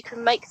nervous you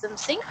can make them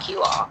think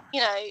you are.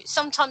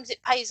 Sometimes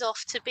it pays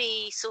off to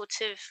be sort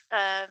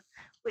of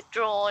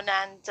withdrawn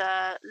and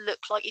look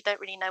like you don't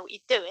really know what you're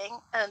doing,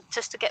 and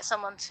just to get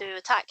someone to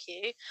attack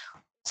you.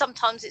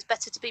 Sometimes it's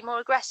better to be more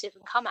aggressive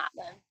and come at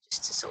them,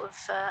 just to sort of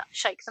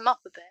shake them up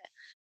a bit.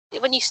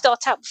 When you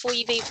start out, before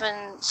you've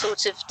even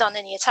sort of done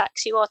any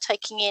attacks, you are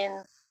taking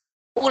in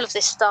all of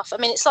this stuff. I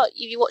mean, it's like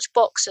you watch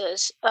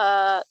boxers,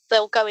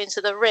 they'll go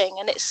into the ring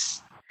and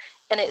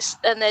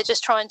they're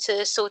just trying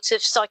to sort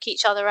of psych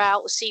each other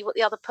out or see what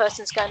the other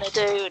person's going to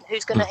do and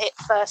who's going to hit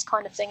first,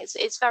 kind of thing.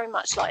 It's very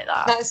much like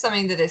that. That is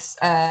something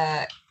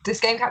that this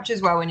game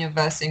captures well when you're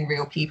versing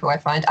real people, I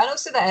find. And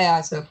also the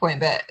AI to a point,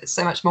 but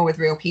so much more with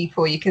real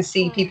people. You can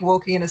see people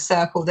walking in a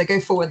circle, they go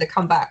forward, they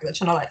come back, they're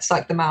trying to like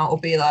psych them out or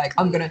be like,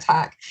 I'm going to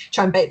attack,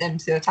 try and bait them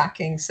to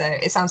attacking. So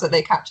it sounds like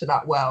they capture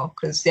that well,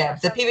 because the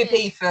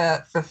PvP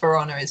for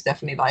Honor is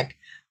definitely like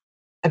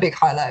a big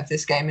highlight of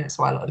this game, and it's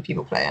why a lot of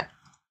people play it.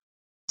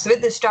 So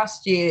with the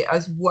strategy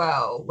as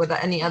well, were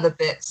there any other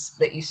bits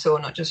that you saw,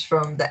 not just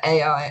from the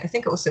AI? I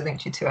think it also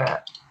linked you to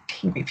a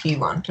PvP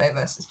one, player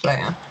versus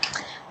player.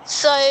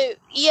 So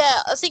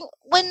yeah, I think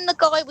when the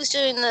guy was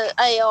doing the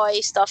AI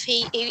stuff,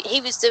 he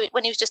was doing,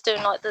 when he was just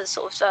doing like the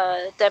sort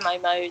of demo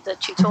mode, the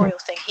tutorial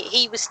thing.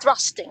 He was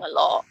thrusting a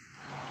lot,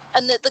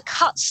 and the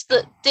cuts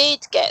that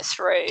did get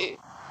through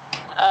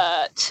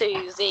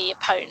to the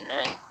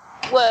opponent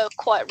were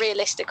quite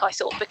realistic, I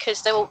thought,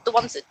 because they were the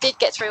ones that did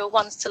get through were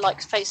ones to,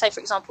 like, say for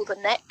example, the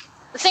neck.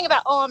 The thing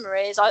about armor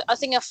is, I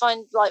think I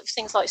find like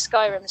things like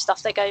Skyrim and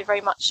stuff, they go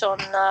very much on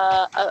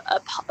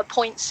a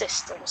point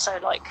system. So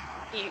like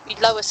you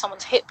lower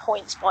someone's hit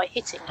points by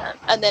hitting them,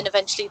 and then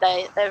eventually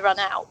they run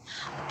out.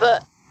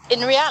 But in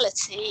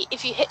reality,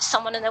 if you hit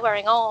someone and they're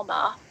wearing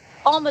armor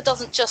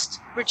doesn't just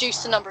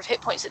reduce the number of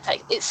hit points it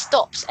takes, it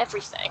stops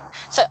everything.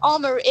 So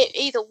armor, it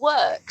either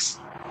works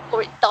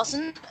or it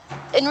doesn't.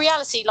 In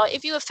reality, like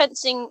if you were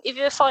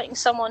fighting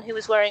someone who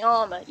was wearing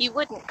armor, you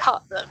wouldn't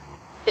cut them.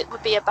 It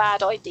would be a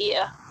bad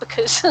idea,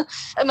 because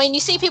I mean, you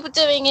see people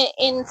doing it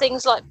in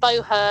things like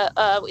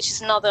Bohurt, which is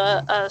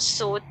another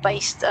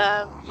sword-based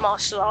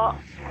martial art,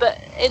 but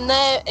in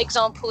their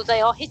example,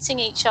 they are hitting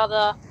each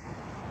other.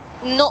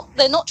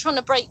 They're not trying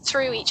to break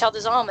through each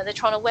other's armor. They're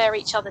trying to wear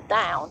each other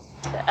down.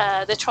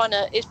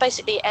 It's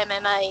basically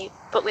MMA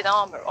but with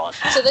armor on.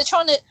 So they're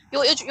trying to.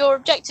 Your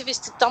objective is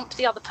to dump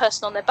the other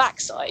person on their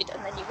backside,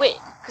 and then you win,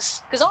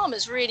 because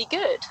armor's really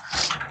good.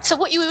 So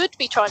what you would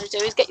be trying to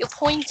do is get your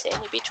point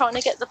in. You'd be trying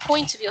to get the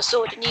point of your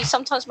sword, and you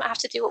sometimes might have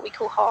to do what we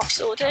call half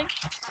swording.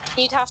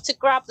 You'd have to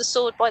grab the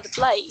sword by the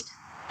blade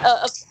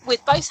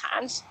with both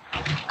hands,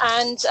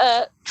 and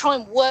try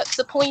and work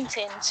the point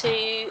in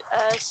to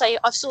say,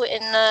 I saw it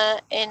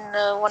in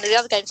one of the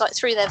other games, like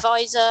through their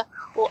visor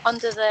or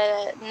under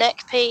their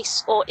neck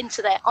piece or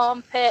into their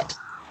armpit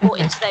or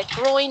into their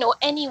groin or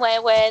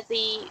anywhere where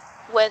the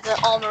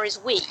armor is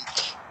weak.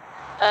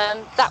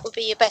 That would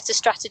be a better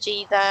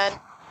strategy than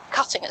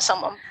cutting at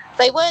someone.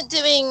 There were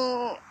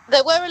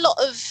a lot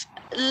of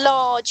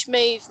large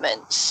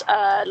movements,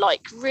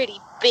 like really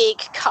big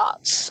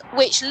cuts,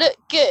 which look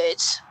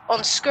good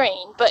on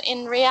screen, but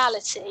in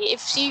reality,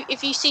 if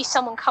you see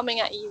someone coming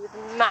at you with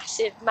a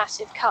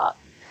massive cut,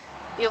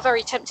 you're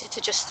very tempted to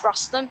just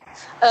thrust them,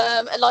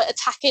 and like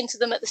attack into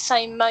them at the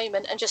same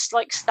moment and just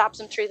like stab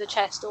them through the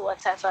chest or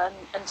whatever,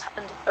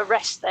 and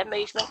arrest their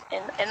movement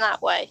in that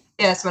way.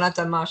 Yes, when I've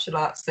done martial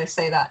arts, they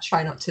say that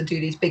try not to do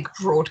these big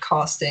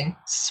broadcasting,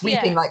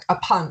 sweeping like a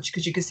punch,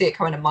 because you can see it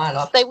coming a mile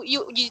off.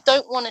 You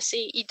don't want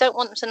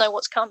them to know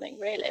what's coming,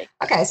 really.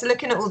 Okay, so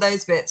looking at all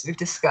those bits we've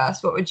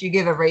discussed, what would you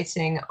give a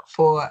rating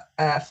for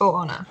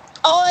Honor?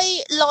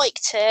 I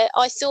liked it.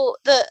 I thought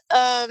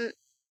that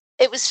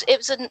it was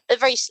a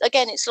very,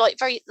 again, it's like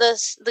very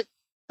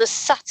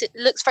it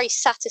looks very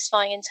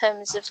satisfying in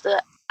terms of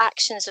the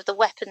actions of the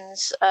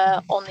weapons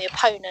on the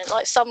opponent.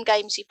 Like some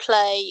games you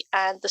play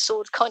and the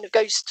sword kind of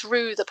goes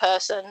through the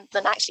person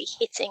than actually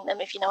hitting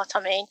them, if you know what I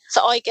mean.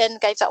 So I again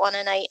gave that one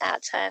an 8 out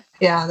of 10.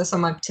 Yeah, that's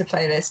on my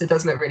to-play list. It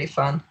does look really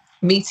fun.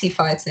 Meaty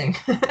fighting.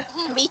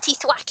 Meaty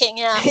thwacking,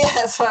 yeah. Yeah,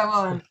 that's what I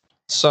want.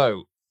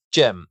 So,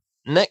 Gem,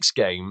 next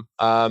game,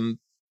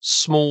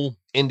 small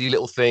indie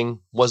little thing,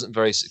 wasn't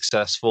very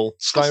successful.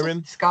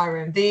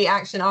 Skyrim, the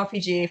action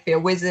RPG for your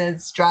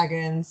wizards,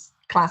 dragons,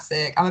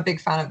 classic. I'm a big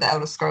fan of the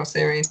Elder Scrolls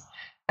series.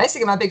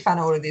 Basically, I'm a big fan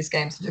of all of these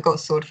games. If you've got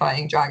sword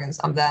fighting, dragons,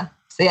 I'm there.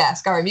 So yeah,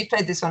 Skyrim, you've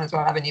played this one as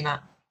well, haven't you,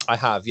 Matt? I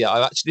have,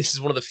 yeah. This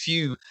is one of the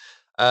few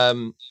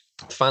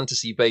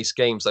fantasy-based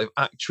games I've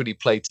actually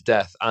played to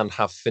death and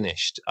have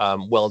finished.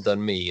 Well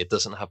done me. It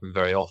doesn't happen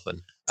very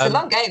often. It's a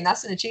long game.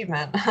 That's an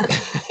achievement.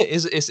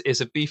 It's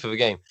a beef of a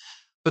game.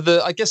 But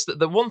I guess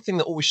the one thing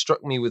that always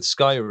struck me with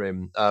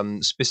Skyrim,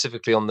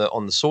 specifically on the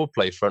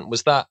swordplay front,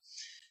 was that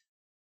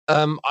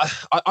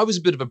I was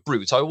a bit of a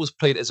brute. I always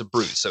played it as a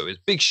brute, so it was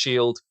big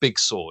shield, big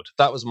sword.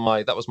 That was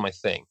my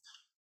thing.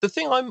 The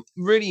thing I'm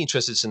really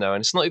interested to know,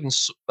 and it's not even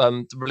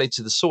related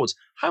to the swords,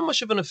 how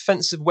much of an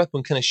offensive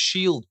weapon can a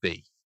shield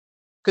be?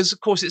 Because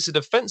of course it's a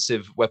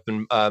defensive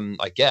weapon,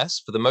 I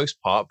guess, for the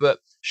most part. But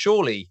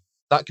surely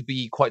that could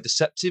be quite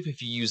deceptive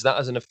if you use that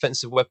as an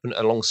offensive weapon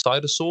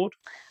alongside a sword.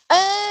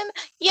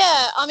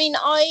 Yeah, I mean,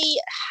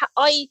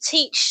 I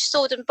teach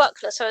sword and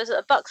buckler. So as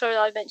a buckler,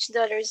 I mentioned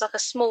earlier, is like a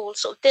small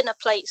sort of dinner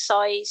plate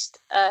sized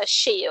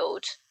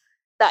shield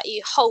that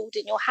you hold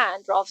in your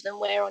hand rather than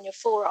wear on your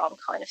forearm,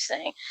 kind of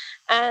thing.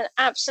 And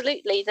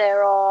absolutely,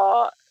 there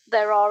are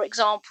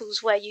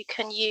examples where you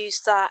can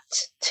use that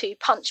to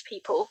punch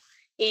people,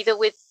 either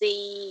with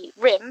the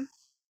rim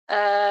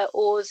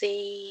or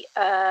the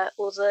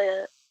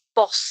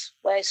boss,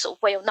 where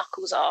your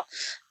knuckles are.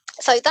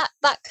 So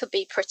that could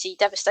be pretty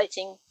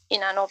devastating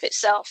in and of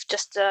itself,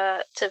 just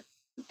to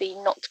be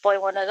knocked by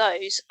one of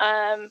those.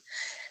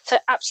 So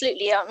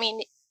absolutely, I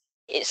mean,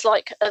 it's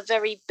like a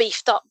very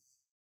beefed up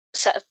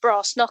set of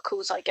brass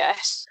knuckles, I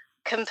guess,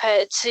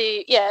 compared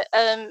to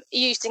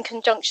used in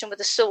conjunction with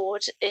a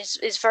sword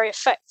is very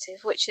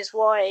effective, which is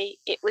why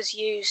it was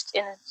used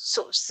in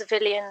sort of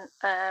civilian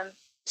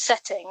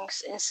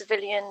settings, in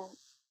civilian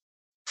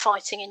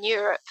fighting in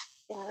Europe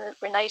in the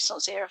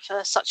Renaissance era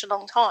for such a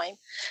long time,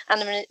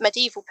 and the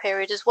medieval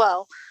period as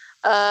well.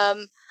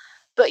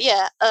 But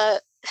yeah,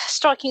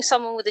 striking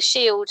someone with a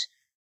shield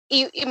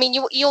I mean,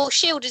 your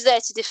shield is there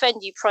to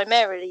defend you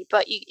primarily,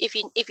 but if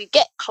you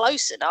get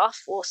close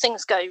enough or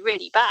things go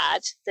really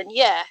bad, then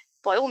yeah,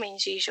 by all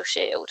means use your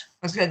shield.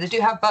 I was good. They do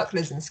have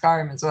bucklers in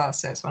Skyrim as well,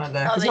 so it's one of the.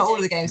 Because they not all do.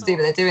 of the games do,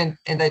 but they do in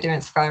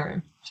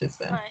Skyrim, which is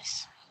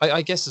Nice.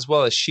 I guess as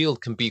well, a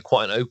shield can be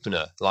quite an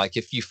opener. Like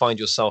if you find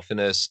yourself in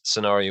a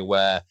scenario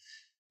where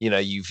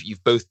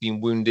you've both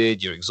been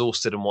wounded, you're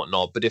exhausted and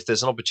whatnot, but if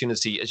there's an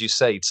opportunity, as you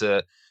say,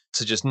 to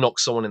just knock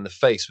someone in the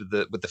face with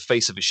the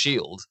face of a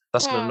shield,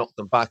 that's going to knock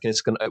them back and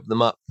it's going to open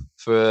them up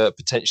for a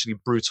potentially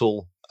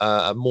brutal,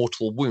 a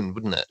mortal wound,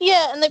 wouldn't it?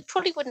 Yeah, and they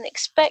probably wouldn't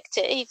expect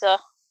it either.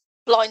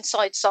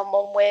 Blindside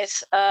someone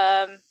with,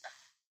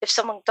 if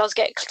someone does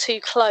get too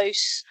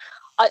close.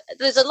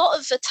 There's a lot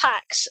of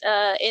attacks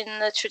in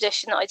the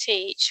tradition that I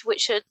teach,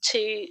 which are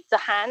to the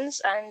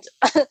hands, and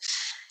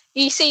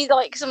you see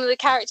like some of the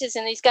characters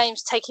in these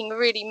games taking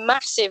really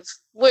massive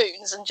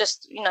wounds and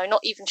just,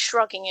 not even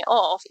shrugging it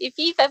off. If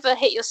you've ever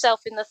hit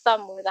yourself in the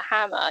thumb with a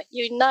hammer,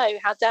 you know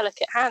how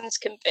delicate hands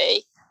can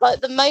be.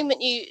 Like the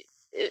moment a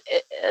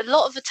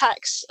lot of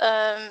attacks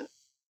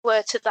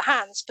were to the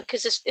hands,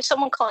 because if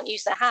someone can't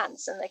use their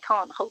hands, then they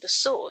can't hold a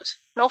sword.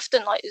 And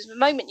often, like the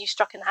moment you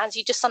struck in the hands,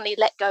 you just suddenly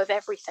let go of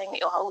everything that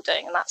you're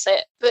holding, and that's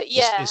it. But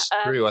yeah, it's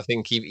true. I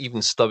think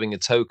even stubbing a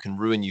toe can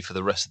ruin you for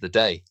the rest of the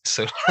day.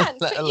 So you can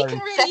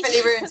really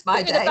definitely ruins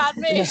my day. In a bad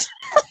mood.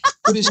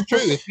 But it's true.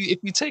 If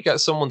you take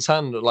out someone's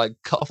hand, like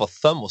cut off a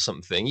thumb or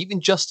something,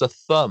 even just a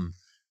thumb,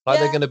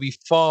 they're going to be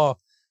far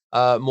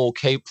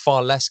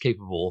less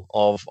capable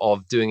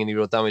of doing any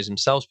real damage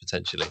themselves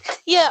potentially.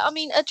 Yeah, I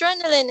mean,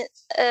 adrenaline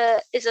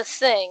is a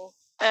thing,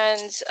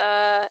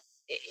 and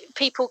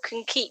people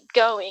can keep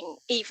going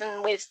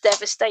even with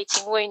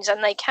devastating wounds,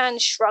 and they can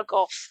shrug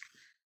off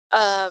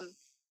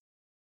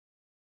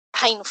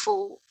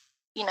painful,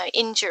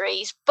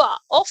 injuries. But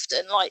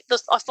often, like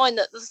I find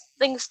that the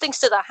things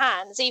to the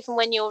hands, even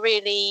when you're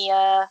really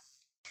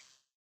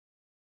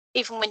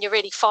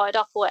fired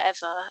up or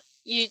whatever,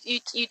 you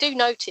do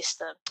notice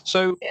them.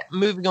 So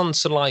moving on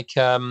to like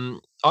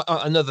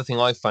another thing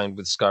I found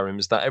with Skyrim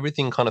is that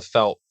everything kind of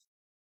felt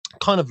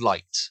kind of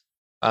light.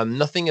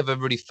 Nothing ever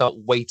really felt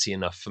weighty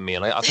enough for me,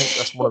 and I think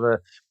that's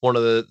one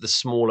of the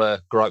smaller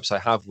gripes I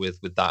have with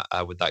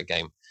that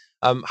game.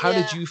 How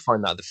did you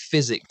find that, the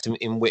physics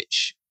in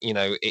which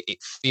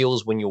it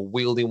feels when you're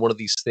wielding one of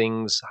these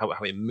things, how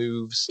it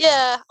moves?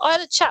 Yeah, I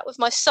had a chat with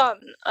my son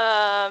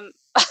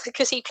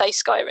because he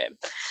plays Skyrim,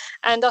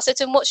 and I said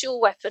to him, "What's your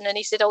weapon?" And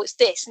he said, "Oh, it's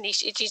this," and he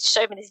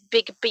showed me this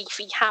big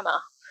beefy hammer.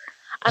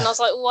 And I was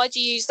like, well, why do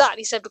you use that? And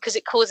he said, because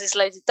it causes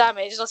loads of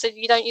damage. And I said,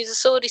 you don't use a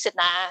sword? He said,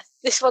 nah,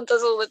 this one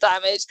does all the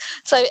damage.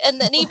 So,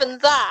 and then even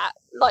that,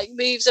 like,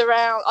 moves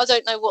around. I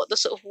don't know what the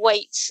sort of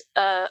weight,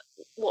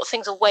 what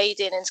things are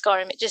weighed in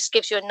Skyrim. It just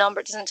gives you a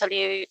number. It doesn't tell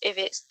you if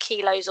it's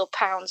kilos or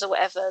pounds or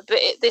whatever. But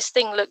this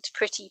thing looked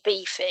pretty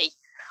beefy.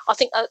 I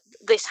think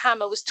this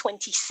hammer was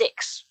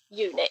 26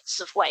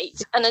 units of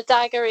weight. And a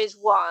dagger is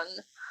 1.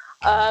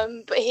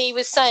 But he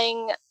was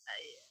saying...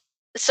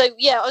 So,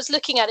 yeah, I was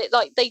looking at it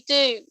like they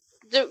do...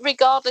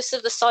 regardless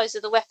of the size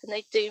of the weapon,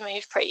 they do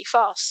move pretty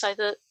fast, so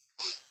that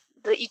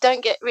you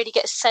don't really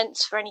get a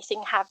sense for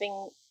anything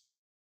having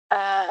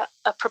a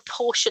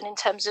proportion in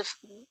terms of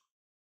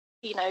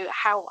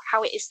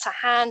how it is to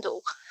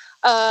handle.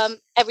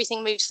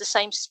 Everything moves the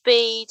same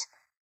speed.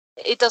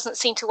 It doesn't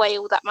seem to weigh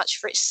all that much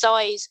for its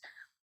size.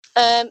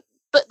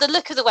 But the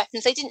look of the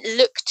weapons, they didn't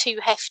look too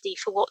hefty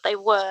for what they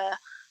were.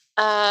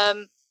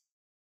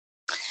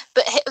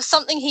 But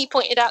something he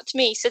pointed out to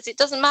me, he says it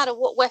doesn't matter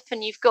what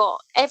weapon you've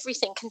got,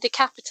 everything can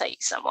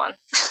decapitate someone.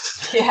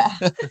 Yeah.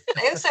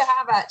 They also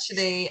have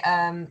actually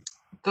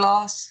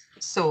glass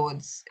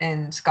swords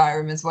in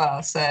Skyrim as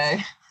well. So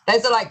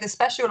those are like the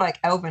special like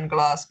elven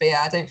glass, but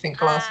yeah, I don't think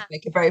glass would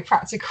make a very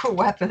practical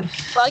weapon.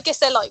 But I guess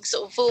they're like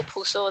sort of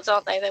vorpal swords,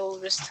 aren't they? They will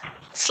just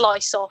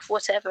slice off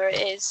whatever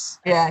it is.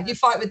 Yeah, you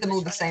fight with them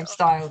all the same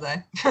style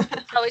though.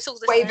 Oh, it's all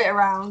the wave same. it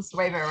around.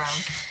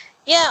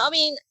 Yeah, I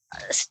mean,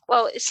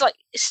 well, it's like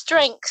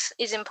strength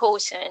is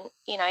important.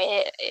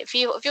 If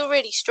you're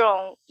really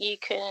strong, you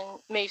can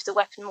move the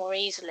weapon more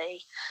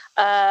easily.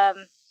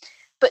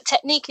 But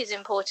technique is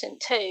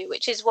important too,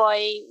 which is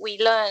why we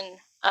learn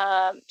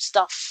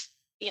stuff.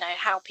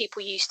 How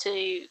people used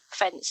to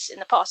fence in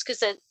the past, because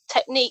the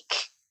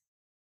technique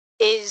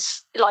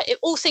is like, if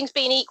all things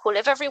being equal,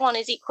 if everyone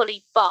is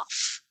equally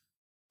buff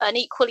and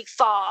equally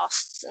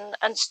fast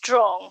and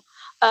strong,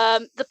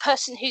 the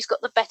person who's got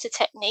the better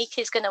technique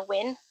is going to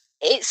win.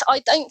 I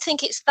don't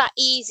think it's that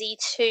easy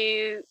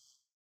to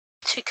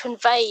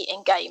convey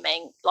in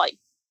gaming, like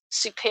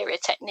superior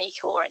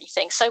technique or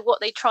anything. So what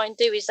they try and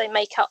do is they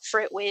make up for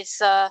it with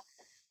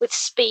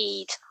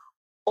speed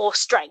or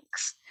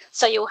strength.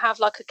 So you'll have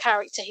like a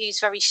character who's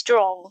very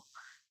strong,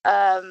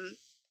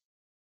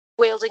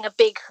 wielding a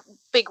big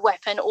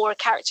weapon, or a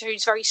character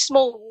who's very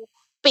small,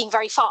 being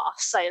very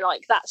fast. So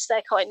like that's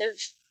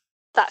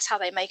how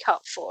they make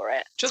up for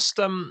it. Just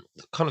kind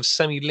of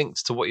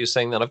semi-linked to what you're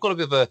saying then, I've got a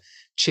bit of a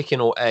chicken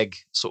or egg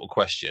sort of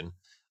question.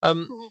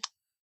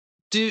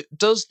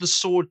 does the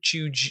sword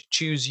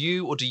choose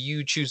you, or do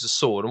you choose the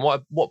sword? And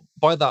what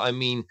by that I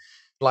mean,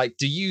 like,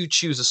 do you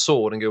choose a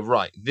sword and go,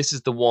 right, this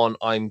is the one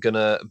I'm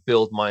gonna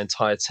build my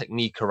entire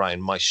technique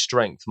around, my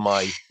strength,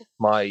 my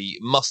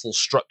muscle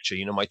structure,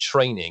 my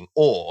training,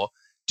 or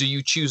do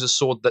you choose a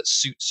sword that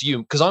suits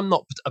you? Because I'm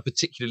not a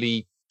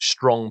particularly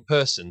strong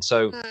person,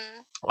 so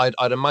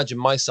I'd imagine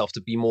myself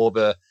to be more of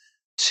a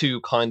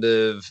two kind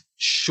of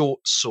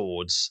short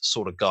swords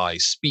sort of guy,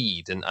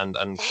 speed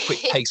and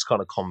quick pace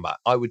kind of combat.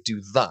 I would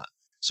do that.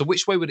 So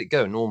which way would it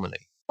go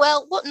normally?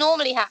 Well, what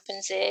normally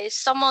happens is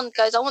someone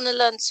goes, I want to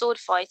learn sword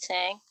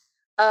fighting.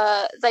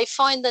 They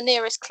find the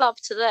nearest club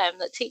to them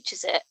that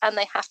teaches it, and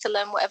they have to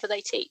learn whatever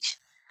they teach.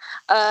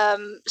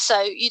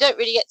 So you don't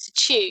really get to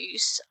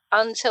choose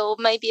until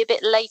maybe a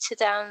bit later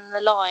down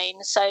the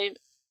line. So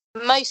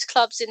most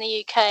clubs in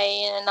the UK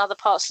and in other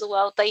parts of the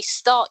world, they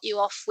start you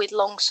off with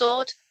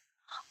longsword,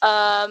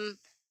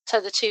 so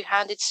the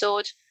two-handed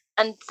sword,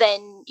 and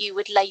then you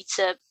would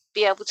later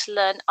be able to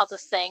learn other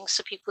things.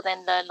 So people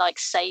then learn like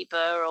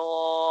saber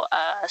or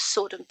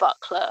sword and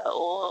buckler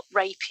or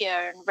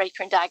rapier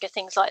and dagger,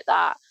 things like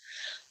that.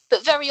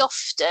 But very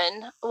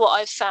often what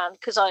I've found,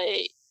 because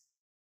I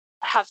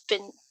have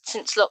been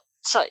since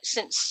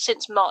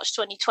March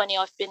 2020,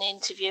 I've been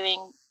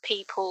interviewing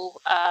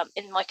people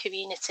in my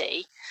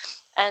community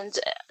and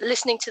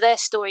listening to their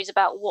stories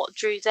about what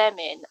drew them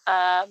in.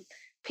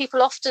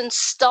 People often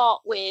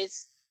start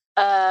with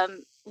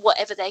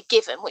whatever they're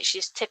given, which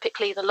is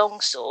typically the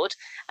longsword,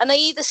 and they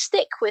either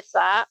stick with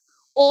that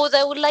or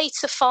they will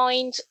later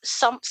find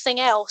something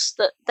else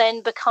that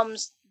then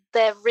becomes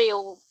their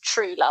real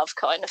true love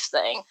kind of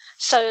thing.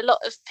 So a lot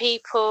of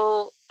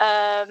people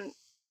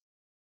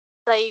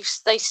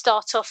they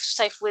start off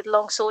safe with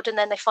longsword, and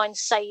then they find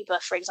saber,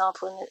 for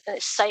example, and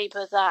it's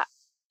saber that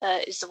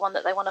is the one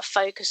that they want to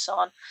focus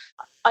on.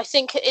 I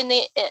think in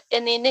the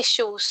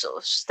initial sort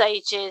of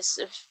stages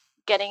of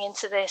getting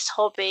into this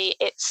hobby,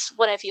 it's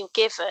whatever you're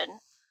given.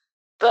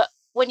 But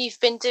when you've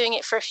been doing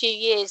it for a few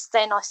years,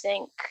 then I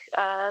think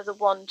the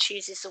wand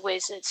chooses the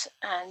wizard,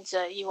 and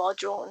you are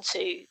drawn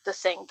to the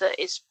thing that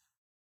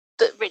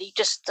really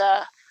just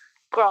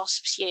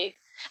grasps you.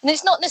 And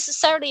it's not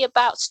necessarily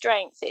about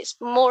strength; it's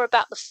more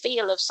about the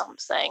feel of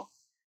something.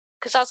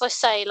 Because as I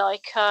say,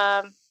 like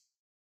a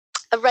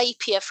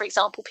rapier, for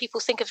example, people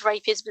think of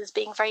rapiers as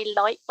being very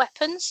light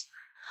weapons.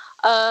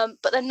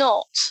 But they're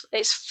not.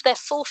 They're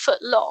 4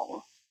 foot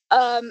long.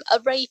 A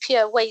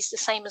rapier weighs the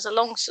same as a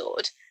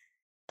longsword,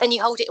 and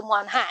you hold it in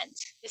one hand.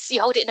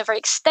 You hold it in a very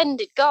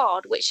extended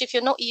guard, which, if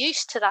you're not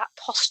used to that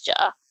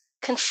posture,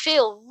 can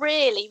feel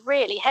really,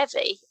 really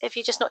heavy if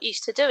you're just not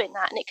used to doing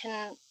that, and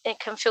it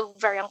can feel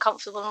very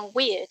uncomfortable and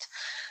weird.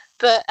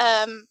 But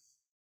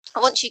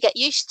once you get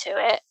used to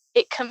it,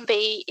 it can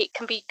be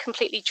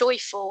completely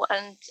joyful,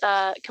 and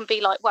it can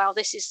be like, wow,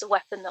 this is the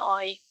weapon that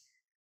I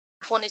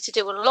wanted to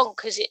do all along,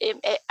 because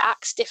it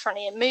acts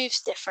differently, it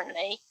moves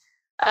differently.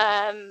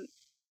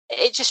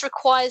 It just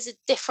requires a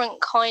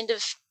different kind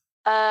of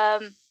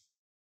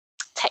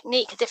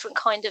technique, a different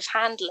kind of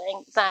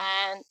handling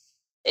than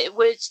it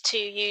would to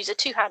use a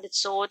two-handed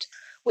sword,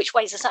 which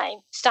weighs the same,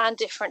 stand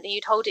differently,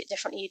 you'd hold it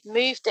differently, you'd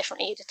move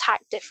differently, you'd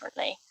attack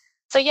differently.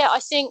 So yeah, I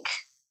think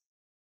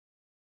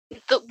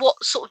that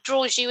what sort of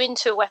draws you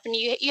into a weapon,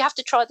 you have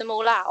to try them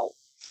all out,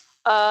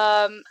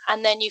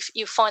 and then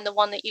you find the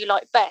one that you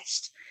like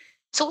best.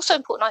 It's also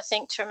important, I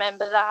think, to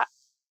remember that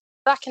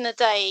back in the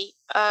day,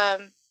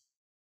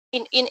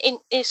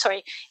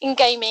 in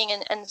gaming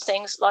and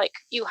things, like,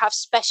 you have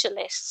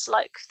specialists,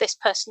 like this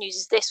person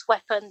uses this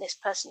weapon, this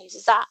person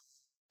uses that.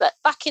 But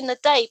back in the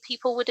day,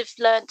 people would have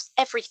learnt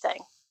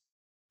everything.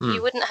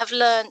 You wouldn't have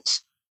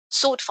learnt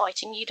sword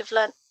fighting, you'd have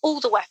learnt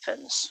all the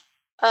weapons,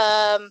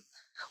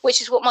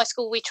 which is what my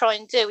school we try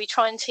and do. We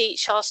try and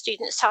teach our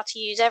students how to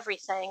use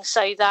everything,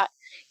 so that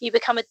you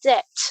become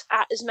adept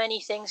at as many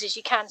things as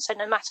you can. So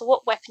no matter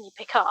what weapon you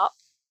pick up,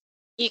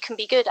 you can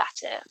be good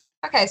at it.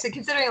 Okay, so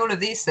considering all of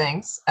these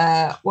things,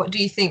 what do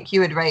you think you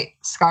would rate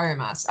Skyrim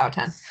as out of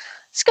 10?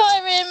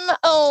 Skyrim,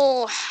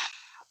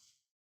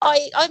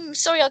 I'm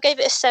sorry, I gave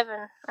it a 7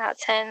 out of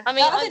 10. I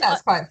mean, I think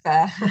that's quite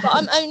fair.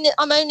 But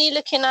I'm only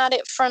looking at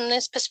it from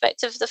this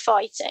perspective of the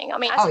fighting. I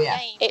mean, as a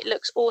game, it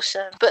looks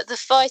awesome, but the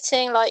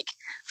fighting, like,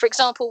 for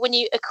example, when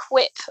you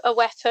equip a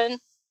weapon,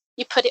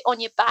 you put it on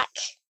your back.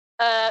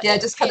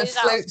 It just kind of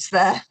floats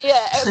there.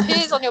 Yeah, it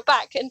appears on your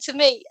back, and to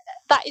me,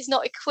 that is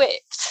not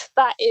equipped.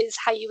 That is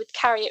how you would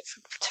carry it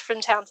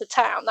from town to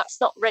town. That's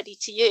not ready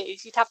to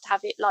use. You'd have to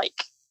have it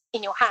like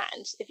in your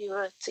hand if you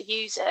were to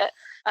use it.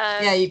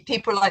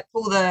 People like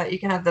you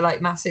can have the like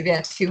massive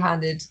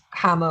two-handed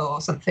hammer or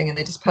something, and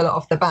they just pull it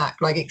off the back,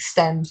 like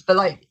extend. But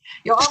like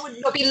your arm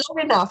would not be long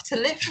enough to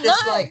lift this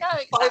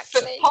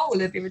 5-foot pole.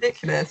 It'd be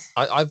ridiculous.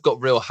 I've got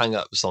real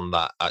hang-ups on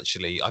that,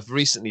 actually. I've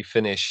recently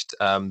finished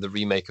the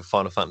remake of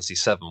Final Fantasy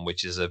VII,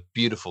 which is a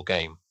beautiful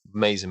game,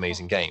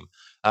 amazing game.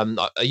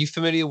 Are you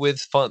familiar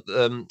with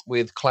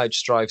Cloud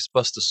Strive's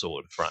Buster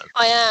Sword, Fran?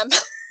 I am.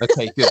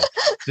 Okay, good.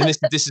 Then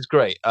this is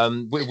great.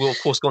 We'll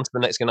of course go on to the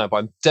next game now, but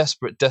I'm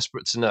desperate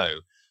to know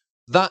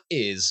that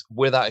is,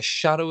 without a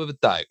shadow of a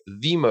doubt,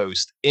 the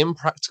most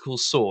impractical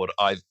sword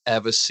I've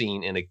ever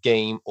seen in a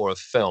game or a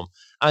film.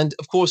 And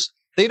of course,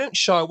 they don't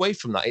shy away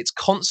from that. It's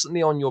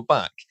constantly on your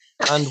back.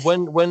 And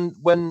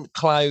when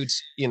Cloud,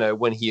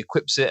 when he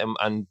equips it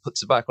and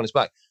puts it back on his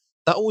back,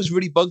 that always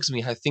really bugs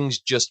me, how things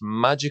just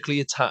magically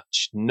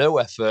attach, no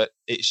effort,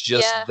 it's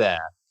just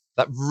there.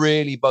 That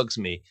really bugs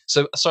me.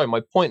 So, sorry,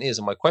 my point is,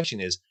 and my question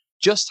is,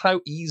 just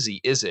how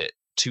easy is it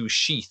to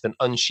sheath and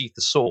unsheath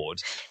the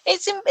sword?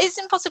 It's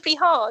impossibly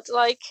hard.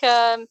 Like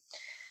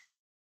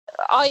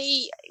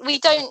we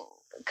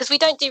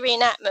don't do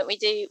reenactment.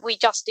 We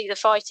just do the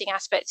fighting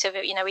aspect of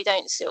it. We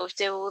don't sort of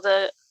do all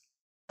the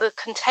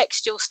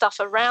contextual stuff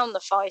around the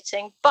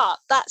fighting. But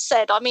that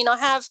said, I mean, I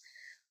have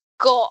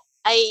got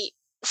a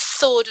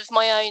sword of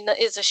my own that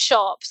is a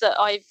sharp that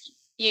I've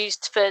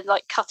used for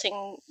like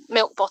cutting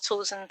milk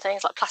bottles and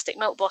things, like plastic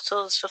milk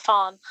bottles for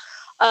fun.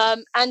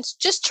 And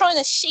just trying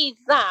to sheathe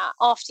that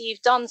after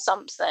you've done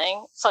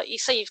something. It's like you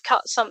say you've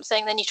cut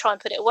something, then you try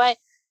and put it away.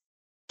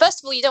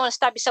 First of all, you don't want to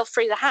stab yourself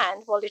through the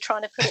hand while you're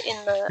trying to put it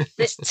in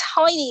this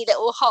tiny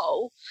little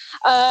hole.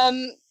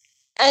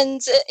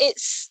 And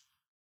it's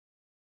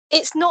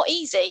not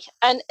easy.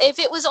 And if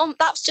it was on,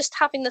 that's just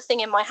having the thing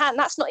in my hand.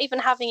 That's not even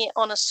having it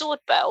on a sword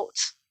belt.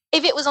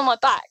 If it was on my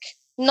back,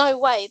 no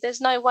way. There's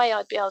no way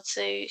I'd be able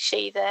to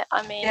sheathe it.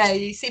 I mean, yeah,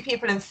 you see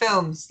people in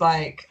films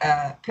like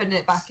putting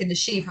it back in the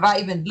sheath without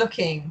even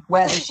looking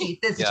where the sheath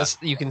is. Yeah,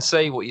 you can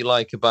say what you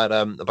like about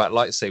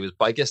lightsabers,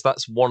 but I guess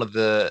that's one of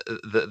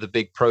the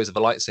big pros of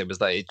the lightsabers,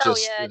 that it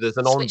just there's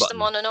an on button. Switch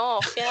them on and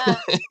off. Yeah,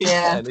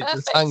 yeah, and it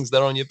just hangs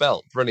there on your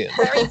belt. Brilliant.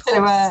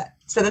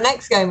 So the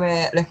next game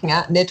we're looking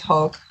at,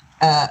 Nidhogg.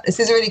 This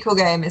is a really cool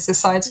game. It's a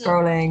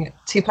side-scrolling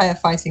two-player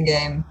fighting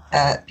game,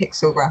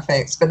 pixel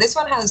graphics. But this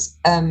one has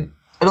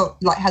a lot,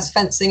 like, has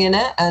fencing in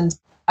it, and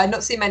I've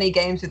not seen many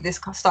games with this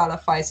style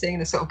of fighting.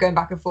 The sort of going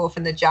back and forth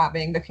and the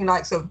jabbing, looking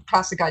like sort of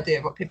classic idea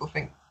of what people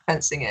think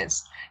fencing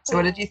is. So,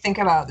 what did you think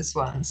about this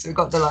one? So we've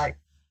got the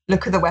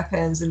look of the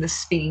weapons and the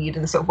speed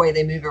and the sort of way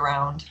they move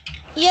around.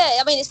 Yeah,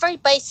 I mean, it's very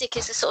basic.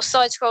 It's a sort of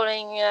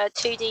side-scrolling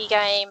 2D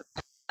game,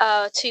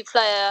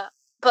 two-player,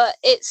 but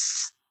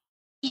it's.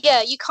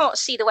 Yeah, you can't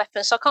see the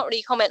weapons, so I can't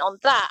really comment on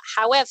that.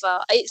 However,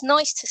 it's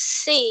nice to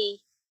see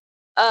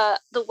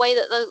the way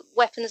that the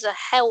weapons are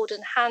held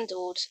and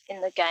handled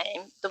in the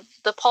game.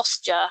 The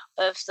posture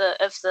of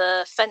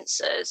the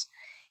fencers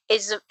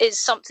is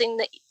something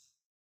that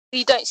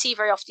you don't see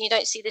very often. You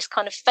don't see this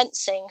kind of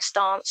fencing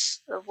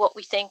stance of what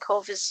we think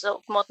of as sort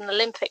of modern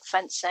Olympic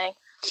fencing.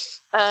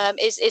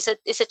 Is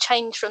a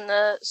change from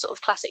the sort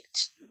of classic,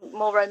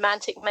 more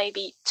romantic,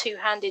 maybe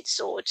two-handed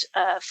sword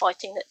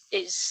fighting that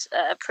is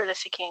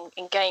prolific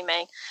in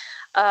gaming.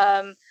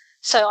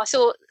 So I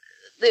thought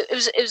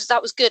that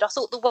was good. I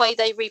thought the way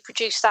they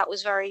reproduced that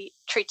was very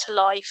true to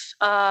life.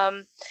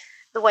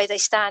 The way they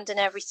stand and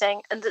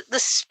everything, and the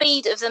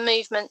speed of the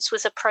movements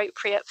was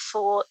appropriate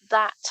for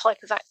that type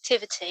of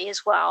activity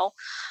as well.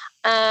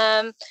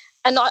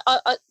 And I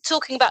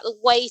talking about the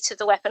weight of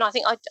the weapon, I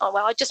think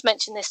I just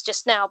mentioned this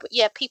just now, but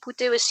yeah, people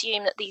do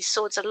assume that these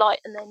swords are light,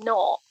 and they're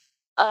not.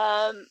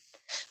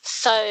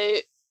 So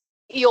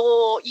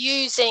you're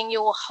using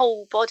your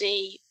whole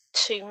body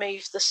to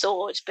move the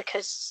sword,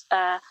 because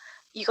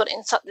you got it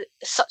in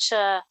such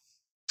a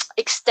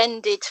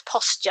extended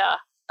posture,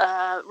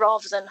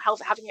 rather than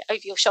having it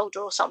over your shoulder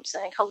or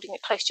something, holding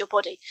it close to your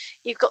body.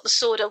 You've got the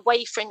sword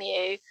away from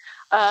you.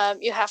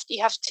 You have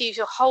to use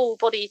your whole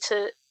body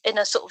in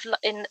a sort of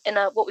in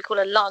a what we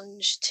call a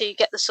lunge to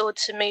get the sword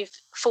to move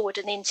forward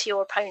and into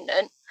your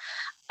opponent.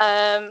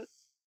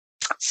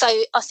 So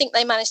I think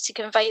they managed to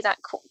convey that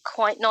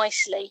quite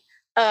nicely,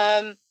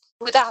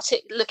 without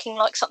it looking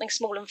like something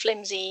small and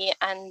flimsy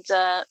and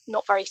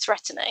not very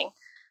threatening.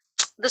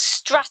 The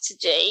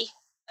strategy,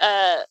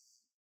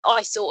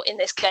 I thought, in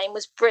this game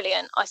was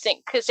brilliant. I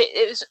think because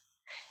it's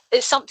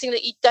something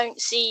that you don't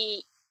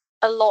see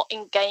a lot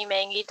in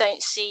gaming. You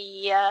don't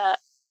see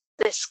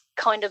this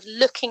kind of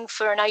looking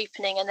for an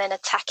opening and then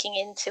attacking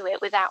into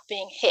it without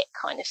being hit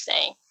kind of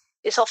thing.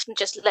 It's often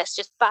just, let's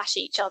just bash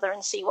each other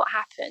and see what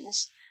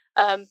happens.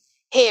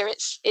 Here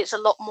it's a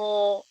lot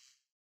more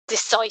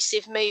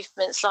decisive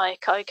movements,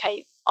 like,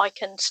 okay, I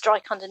can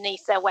strike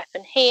underneath their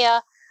weapon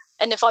here,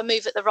 and if I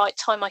move at the right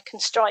time, I can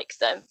strike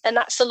them. And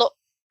that's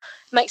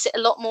makes it a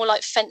lot more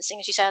like fencing,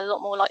 as you say, a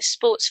lot more like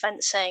sports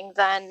fencing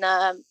than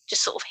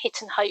just sort of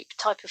hit and hope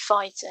type of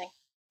fighting.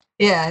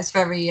 Yeah, it's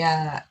very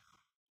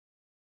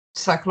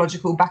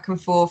psychological, back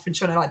and forth, and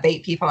trying to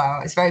bait people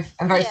out. It's very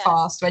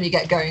fast when you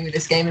get going with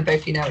this game, and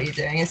both you know what you're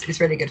doing. It's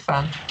really good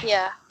fun.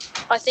 Yeah,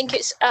 I think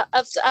it's out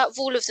of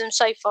all of them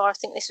so far, I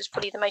think this was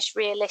probably the most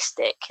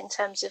realistic in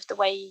terms of the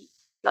way,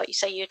 like you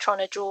say, you're trying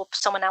to draw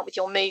someone out with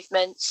your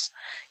movements.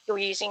 You're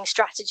using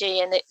strategy,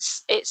 and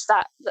it's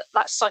that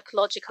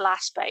psychological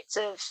aspect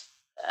of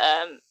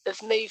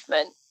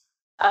movement,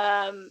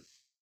 in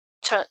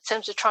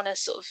terms of trying to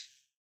sort of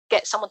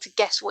get someone to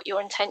guess what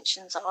your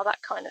intentions are,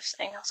 that kind of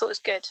thing. I thought it was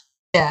good.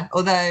 Yeah,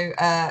 although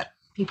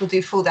people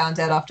do fall down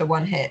dead after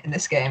one hit in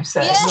this game,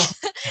 so yeah.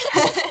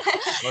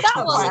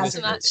 That wasn't so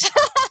much.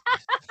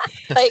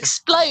 they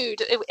explode.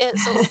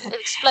 It's sort of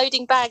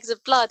exploding bags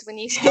of blood when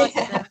you strike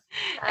them.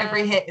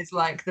 Every hit is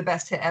like the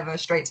best hit ever,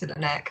 straight to the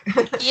neck.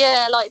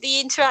 Yeah, like the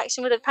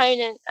interaction with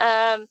opponent.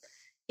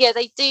 Yeah,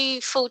 they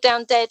do fall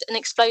down dead and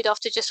explode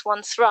after just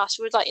one thrust.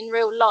 Whereas, like in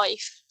real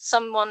life,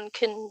 someone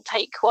can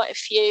take quite a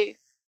few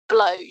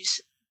blows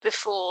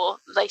before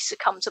they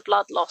succumb to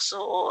blood loss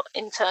or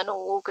internal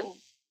organ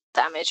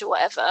damage or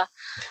whatever.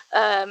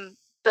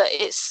 But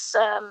it's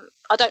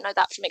I don't know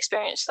that from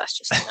experience. That's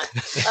just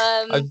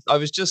I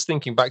was just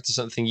thinking back to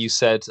something you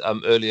said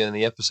earlier in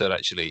the episode,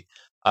 actually,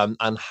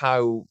 and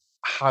how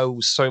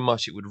so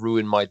much it would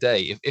ruin my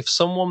day if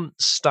someone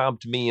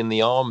stabbed me in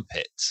the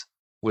armpit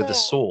with a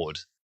sword.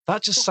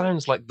 That just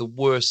sounds like the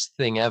worst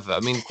thing ever. I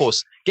mean, of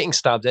course, getting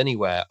stabbed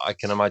anywhere I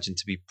can imagine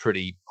to be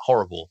pretty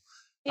horrible.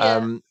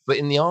 Yeah. But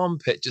in the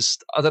armpit,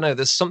 just I don't know.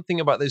 There's something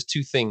about those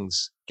two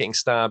things: getting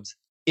stabbed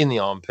in the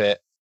armpit.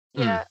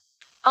 Yeah.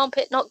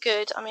 Armpit not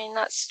good. I mean,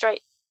 that's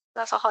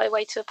a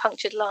highway to a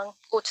punctured lung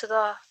or to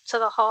the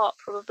heart,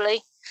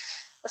 probably.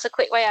 That's a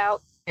quick way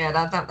out. Yeah,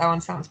 that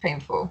one sounds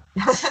painful.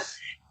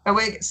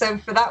 So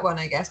for that one,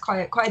 I guess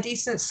quite a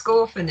decent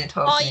score for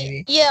Nidhogg,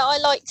 maybe. Yeah, I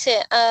liked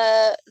it.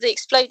 The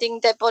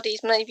exploding dead bodies,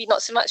 maybe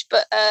not so much,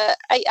 but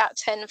 8 out of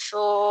 10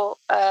 for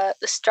the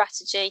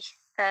strategy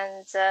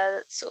and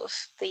sort of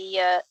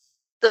the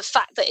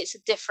fact that it's a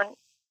different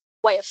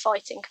way of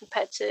fighting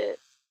compared to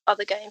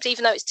other games.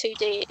 Even though it's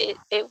 2D,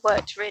 it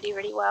worked really,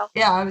 really well.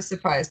 Yeah, I was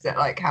surprised at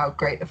like how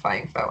great the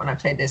fighting felt when I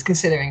played this,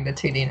 considering the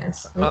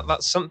 2D-ness.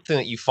 That's something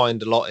that you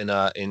find a lot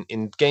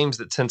in games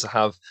that tend to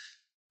have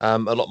a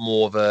lot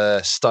more of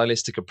a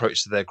stylistic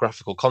approach to their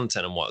graphical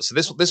content and what. So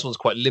this one's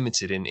quite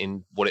limited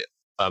in what it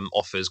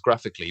offers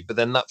graphically, but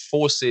then that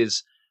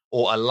forces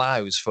or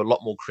allows for a lot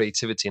more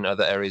creativity in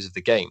other areas of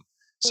the game.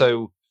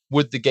 So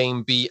would the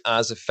game be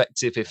as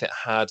effective if it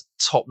had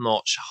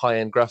top-notch,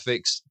 high-end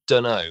graphics?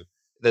 Dunno.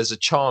 There's a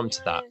charm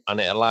to that, and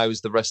it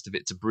allows the rest of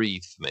it to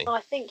breathe for me. I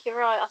think you're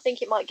right. I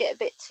think it might get a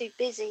bit too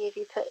busy if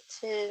you put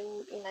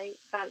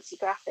fancy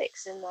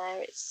graphics in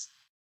there.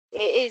 It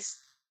is.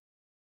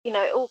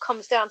 It all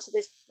comes down to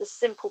the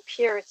simple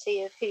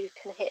purity of who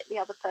can hit the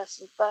other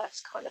person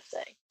first kind of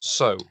thing.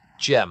 So,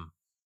 Gem.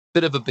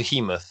 Bit of a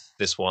behemoth,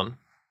 this one.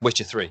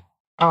 Witcher 3.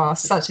 Oh,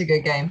 such a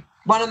good game.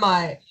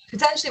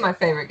 Potentially my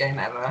favourite game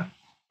ever.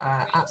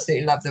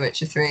 Absolutely love The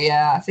Witcher 3.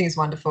 Yeah, I think it's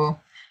wonderful.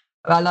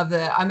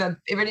 I'm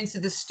really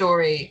into the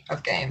story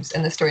of games,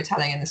 and the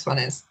storytelling in this one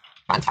is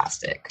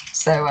fantastic.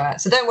 So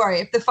don't worry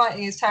if the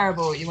fighting is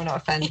terrible, you will not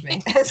offend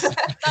me. That's not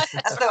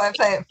what I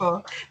play it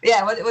for. But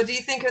yeah, what do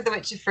you think of The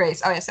Witcher 3?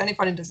 So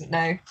anyone who doesn't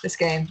know this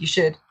game, you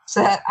should.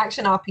 So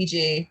action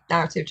RPG,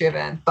 narrative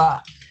driven,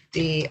 but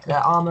the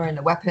armor and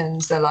the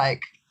weapons, they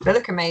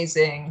look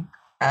amazing,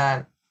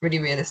 really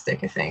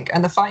realistic, I think,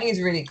 and the fighting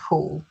is really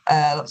cool.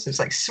 Lots of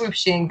like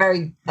swooshing,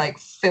 very like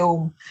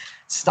film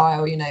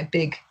style,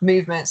 big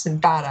movements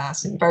and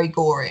badass and very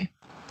gory.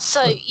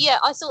 So yeah,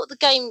 I thought the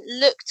game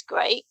looked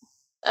great.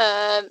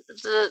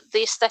 The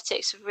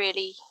aesthetics are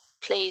really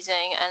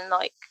pleasing, and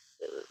like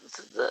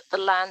the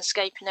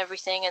landscape and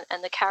everything,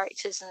 and the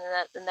characters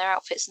and their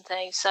outfits and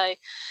things. So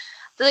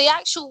the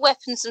actual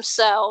weapons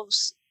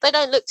themselves, they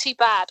don't look too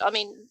bad. I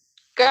mean,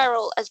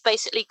 Geralt has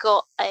basically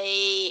got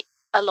a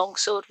long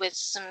sword with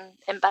some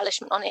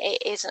embellishment on it.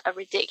 It isn't a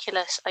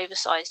ridiculous,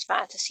 oversized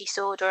fantasy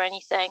sword or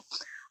anything.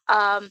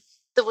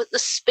 The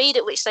speed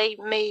at which they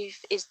move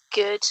is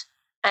good,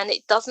 and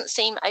it doesn't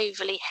seem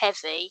overly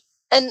heavy.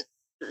 And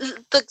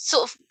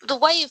the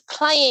way of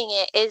playing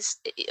it is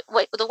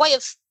the way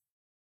of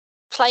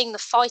playing the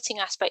fighting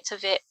aspect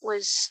of it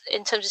was,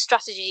 in terms of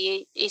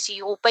strategy, is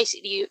you're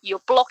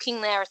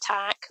blocking their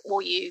attack,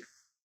 or you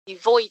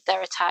void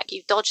their attack,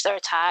 you dodge their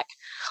attack,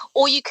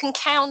 or you can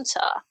counter,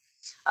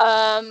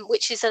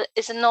 which is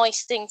a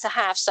nice thing to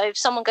have. So if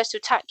someone goes to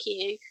attack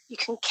you, you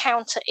can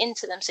counter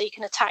into them, so you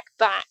can attack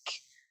back.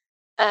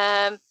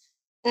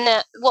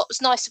 Now, what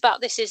was nice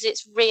about this is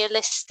it's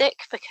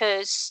realistic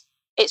because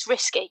it's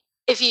risky.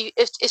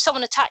 If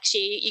someone attacks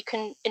you, you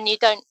can, and you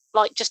don't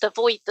like just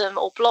avoid them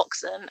or block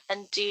them,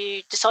 and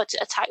you decide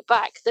to attack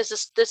back, there's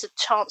a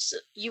chance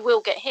that you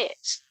will get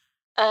hit.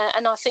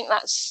 And I think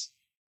that's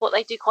what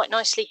they do quite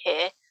nicely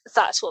here.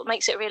 That's what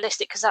makes it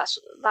realistic, because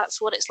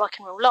that's what it's like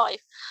in real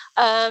life.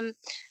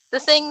 The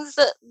things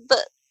that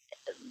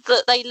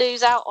they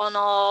lose out on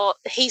are,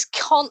 he's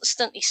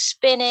constantly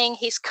spinning,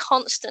 he's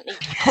constantly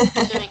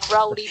doing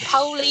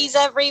roly-polies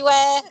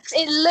everywhere.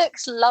 It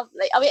looks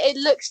lovely. I mean, it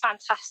looks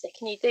fantastic,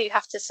 and you do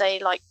have to say,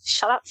 like,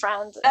 shut up,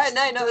 Fran.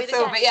 No, not at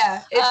all. But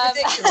yeah,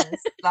 it's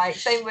ridiculous. Like,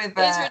 same with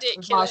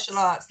martial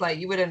arts. Like,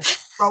 you wouldn't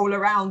roll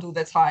around all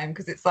the time,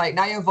 because it's like,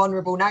 now you're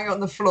vulnerable, now you're on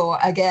the floor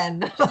again.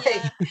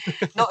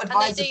 Not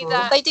advisable.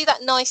 And they do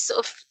that nice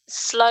sort of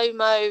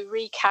slow-mo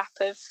recap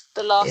of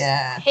the last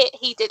hit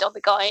he did on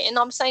the guy, and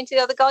I'm saying to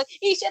the other guy,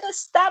 he should have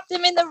stabbed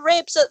him in the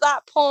ribs at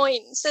that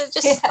point, instead of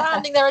just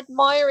standing there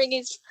admiring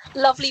his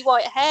lovely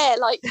white hair.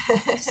 Like,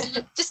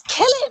 just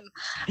kill him.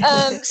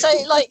 So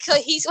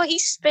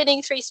he's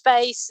spinning through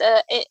space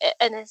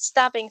and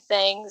stabbing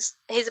things.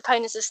 His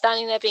opponents are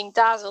standing there being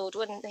dazzled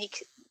when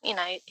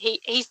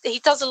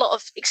he does a lot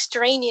of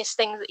extraneous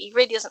things that he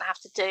really doesn't have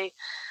to do.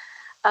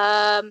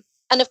 And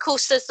of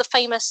course, there's the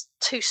famous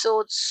two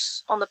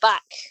swords on the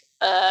back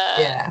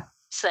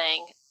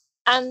thing.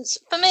 And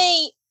for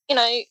me,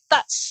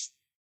 that's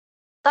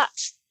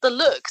the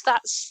look.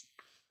 That's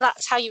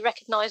how you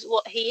recognise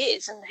what he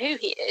is and who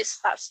he is.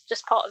 That's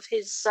just part of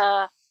his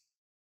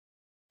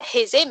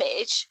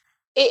image.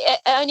 It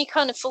only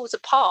kind of falls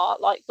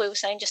apart, like we were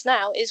saying just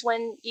now, is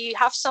when you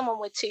have someone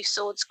with two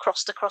swords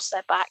crossed across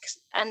their backs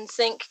and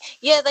think,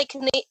 yeah, they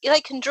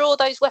can draw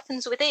those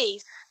weapons with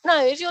ease.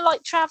 No, if you're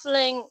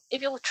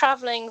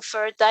traveling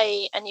for a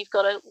day and you've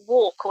got to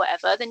walk or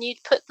whatever, then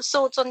you'd put the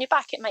swords on your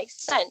back. It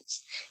makes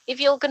sense.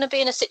 If you're going to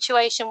be in a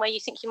situation where you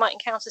think you might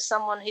encounter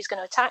someone who's going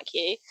to attack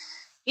you,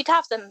 you'd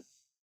have them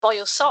by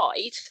your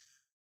side,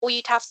 or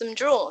you'd have them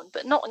drawn,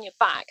 but not on your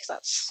back.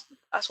 That's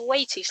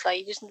way too slow.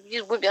 You just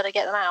wouldn't be able to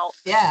get them out.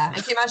 Yeah, and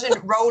can you imagine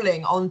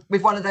rolling on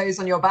with one of those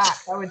on your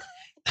back? That would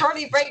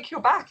probably break your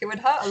back. It would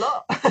hurt a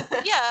lot.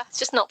 Yeah, it's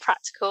just not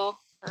practical.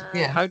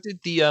 How did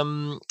the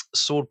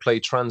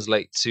swordplay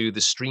translate to the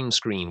stream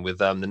screen with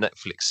the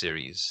Netflix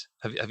series?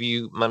 Have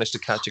you managed to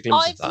catch a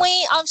glimpse of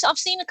that? I've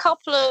seen a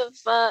couple of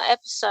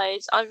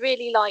episodes. I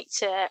really liked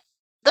it.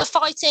 The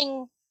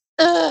fighting.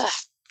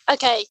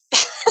 Okay.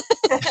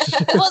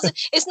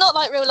 It's not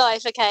like real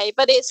life, okay,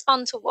 but it's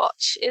fun to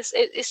watch. It's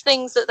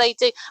things that they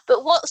do.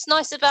 But what's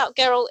nice about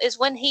Geralt is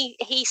when he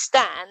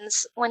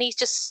stands, when he's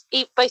just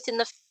both in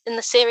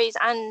the series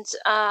and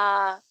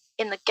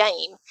in the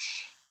game,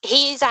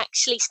 he is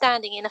actually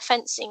standing in a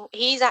fencing.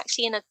 He's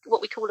actually in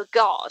what we call a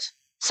guard.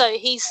 So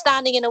he's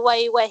standing in a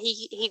way where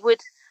he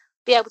would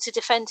be able to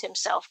defend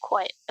himself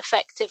quite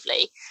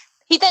effectively.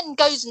 He then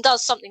goes and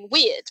does something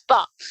weird,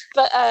 but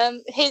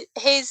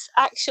his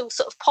actual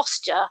sort of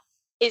posture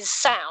is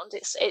sound.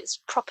 It's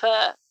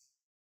proper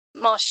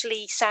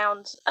martially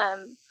sound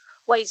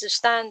ways of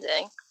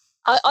standing.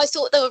 I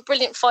thought there were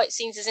brilliant fight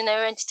scenes, and they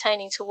were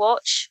entertaining to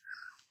watch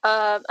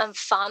and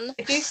fun.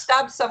 If you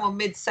stab someone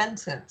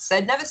mid-sentence,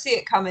 they'd never see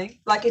it coming.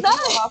 Like if you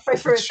were halfway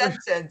through a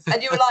sentence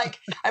and you were like,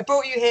 I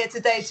brought you here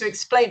today to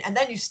explain, and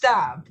then you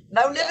stab,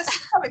 they'll never see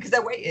it coming because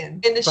they're waiting.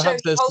 In the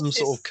Perhaps there's some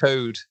sort of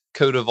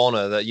code of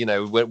honor that,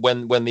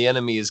 when the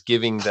enemy is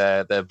giving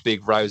their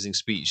big rousing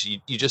speech,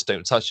 you just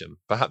don't touch them.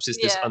 Perhaps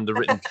it's this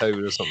underwritten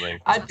code or something.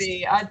 I'd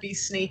be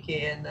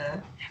sneaky in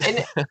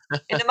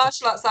the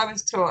martial arts I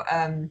was taught.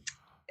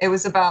 It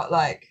was about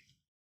like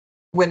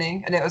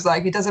winning, and it was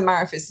like it doesn't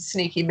matter if it's a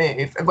sneaky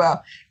move.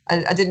 Well,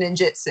 I did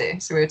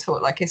ninjutsu, so we were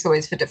taught like it's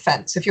always for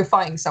defense. If you're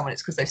fighting someone,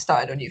 it's because they've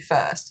started on you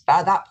first. But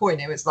at that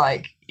point, it was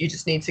like you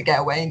just need to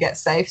get away and get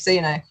safe. So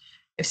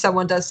if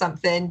someone does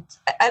something,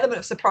 element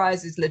of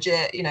surprise is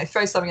legit.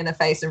 Throw something in their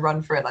face and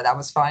run for it. Like that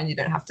was fine. You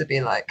don't have to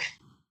be like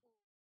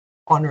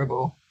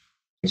honourable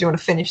because you want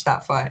to finish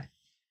that fight.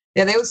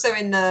 Yeah, they also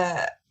in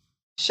the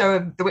show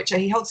of The Witcher,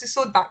 he holds his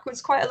sword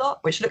backwards quite a lot,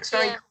 which looks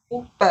very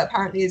cool, but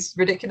apparently is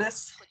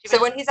ridiculous. So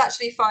when he's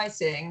actually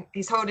fighting,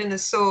 he's holding the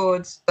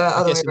sword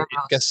other way around.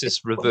 I guess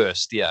it's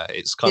reversed. Yeah,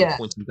 it's kind of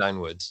pointing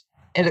downwards.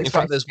 In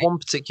fact, there's one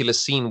particular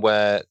scene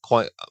where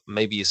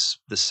maybe it's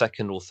the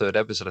second or third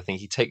episode, I think,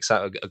 he takes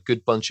out a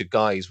good bunch of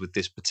guys with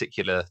this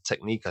particular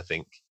technique, I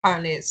think.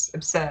 Apparently it's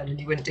absurd and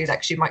you wouldn't do that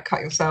because you might cut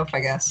yourself,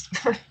 I guess.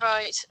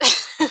 Right.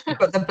 You've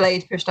got the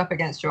blade pushed up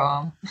against your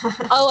arm.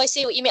 Oh, I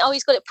see what you mean. Oh,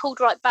 he's got it pulled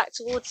right back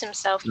towards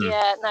himself.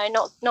 Yeah,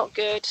 no, not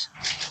good.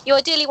 You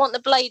ideally want the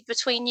blade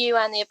between you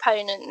and the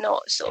opponent,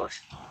 not sort of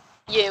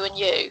you and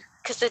you,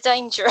 because they're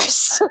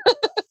dangerous.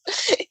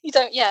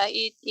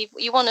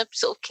 You want to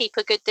sort of keep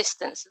a good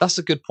distance. That's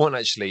a good point,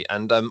 actually.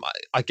 And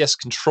I guess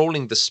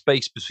controlling the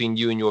space between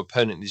you and your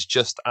opponent is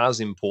just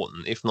as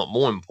important, if not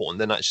more important,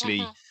 than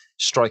actually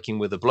striking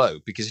with a blow.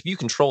 Because if you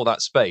control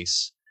that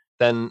space,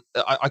 then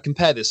I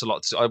compare this a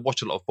lot to, I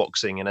watch a lot of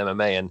boxing and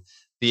MMA, and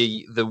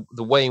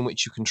the way in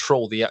which you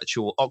control the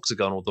actual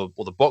octagon or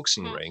the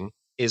boxing ring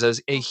is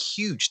as a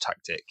huge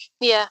tactic.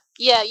 Yeah.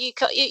 You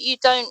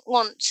don't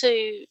want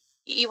to.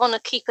 You want to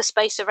keep a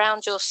space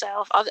around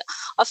yourself. I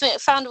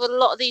found with a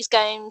lot of these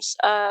games,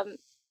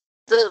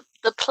 the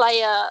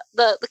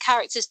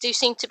characters do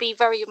seem to be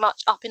very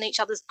much up in each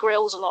other's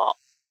grills a lot,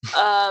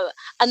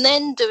 and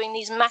then doing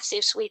these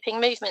massive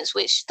sweeping movements,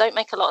 which don't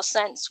make a lot of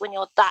sense when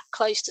you're that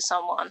close to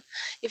someone.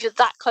 If you're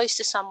that close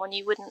to someone,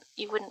 you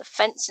wouldn't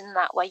fence in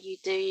that way. You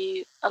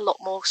do a lot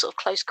more sort of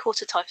close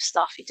quarter type of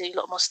stuff. You do a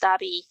lot more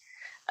stabby,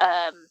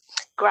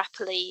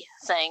 grapply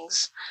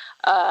things.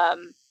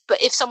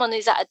 But if someone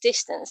is at a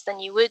distance, then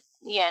you would,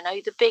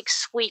 the big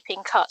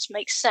sweeping cuts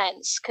make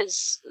sense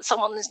because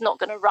someone is not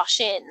going to rush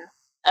in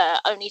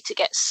only to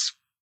get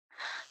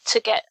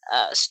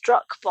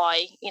struck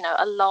by,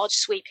 a large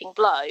sweeping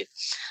blow.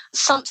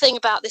 Something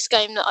about this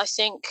game that I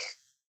think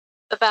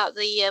about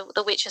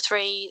the Witcher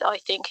 3, I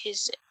think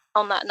is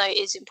on that note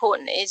is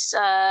important is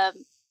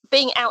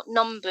being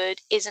outnumbered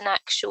is an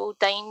actual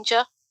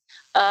danger.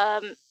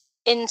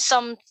 In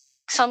some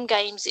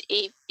games,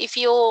 if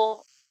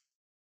you're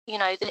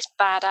this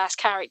badass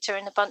character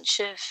and a bunch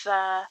of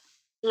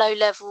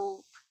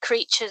low-level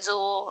creatures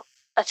or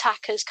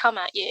attackers come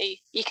at you,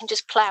 you can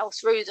just plow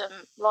through them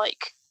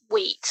like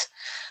wheat.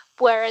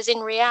 Whereas in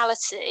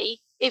reality,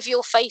 if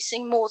you're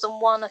facing more than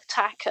one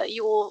attacker,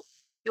 your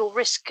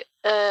risk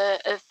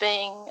of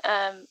being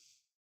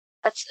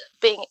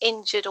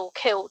injured or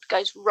killed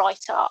goes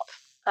right up.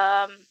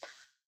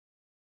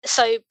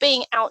 So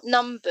being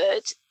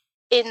outnumbered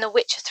in The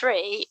Witcher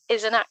 3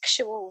 is an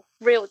actual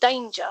real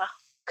danger,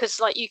 because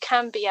like you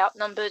can be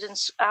outnumbered and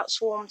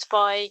outswarmed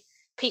by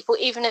people,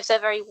 even if they're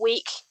very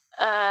weak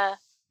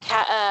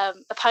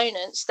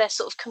opponents. Their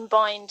sort of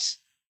combined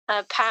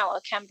power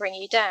can bring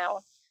you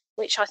down,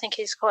 which I think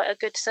is quite a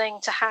good thing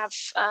to have,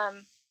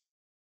 and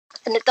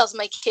it does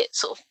make it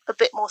sort of a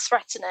bit more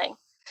threatening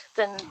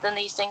than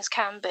these things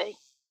can be.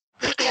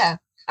 Yeah.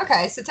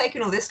 Okay, so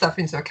taking all this stuff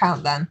into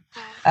account then,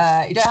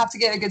 you don't have to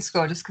give a good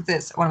score just because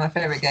it's one of my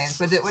favourite games.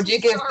 Would you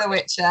give The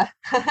Witcher?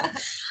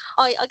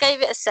 I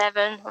gave it a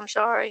 7, I'm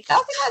sorry. I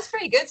think that's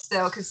pretty good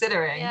still,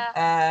 considering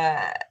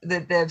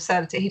the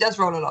absurdity. He does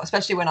roll a lot,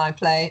 especially when I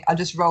play. I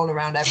just roll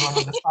around everyone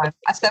all the time.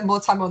 I spend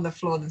more time on the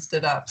floor than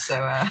stood up. So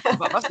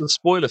that's a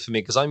spoiler for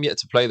me, because I'm yet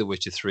to play The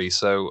Witcher 3,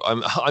 so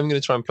I'm going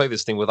to try and play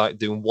this thing without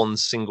doing one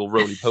single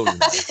roly-poly.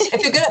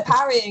 If you're good at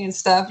parrying and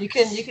stuff, you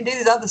can do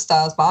these other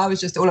styles, but I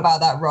was just all about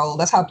that roll.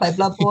 That's how I play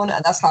Bloodborne,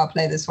 and that's how I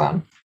play this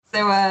one.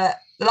 So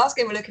the last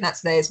game we're looking at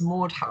today is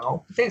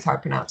Mordhau. I think that's how I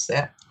pronounce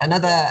it.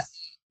 Another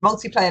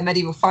multiplayer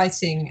medieval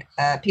fighting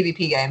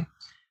PvP game.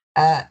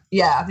 I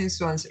think this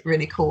one's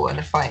really cool, and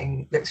the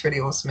fighting looks really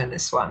awesome in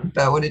this one.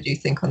 But what did you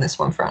think on this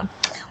one, Fran?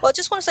 Well, I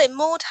just want to say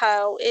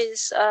Mordhau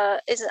is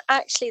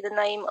actually the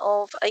name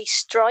of a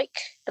strike,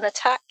 an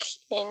attack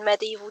in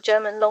medieval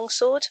German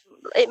longsword.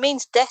 It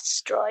means death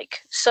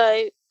strike.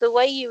 So the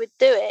way you would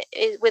do it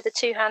is with a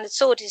two-handed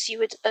sword is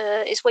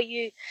where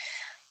you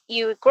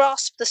would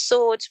grasp the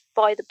sword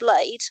by the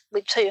blade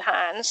with two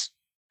hands,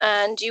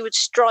 and you would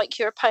strike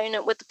your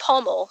opponent with the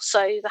pommel,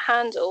 so the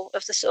handle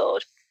of the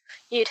sword.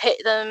 You'd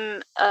hit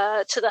them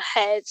to the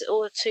head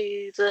or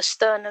to the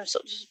sternum,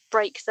 sort of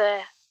break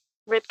their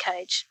rib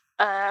cage.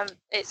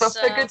 It's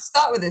a good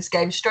start with this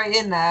game, straight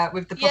in there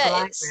with the proper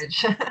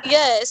language.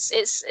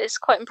 It's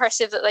quite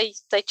impressive that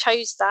they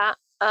chose that.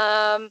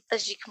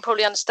 As you can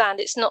probably understand,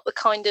 it's not the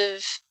kind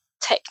of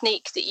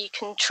technique that you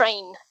can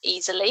train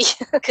easily,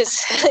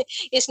 because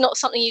it's not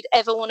something you'd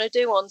ever want to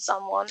do on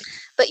someone.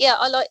 But yeah,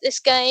 I like this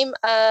game.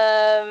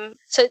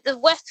 So the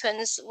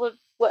weapons were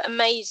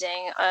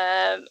amazing.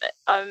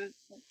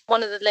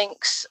 One of the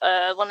links,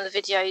 one of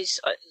the videos,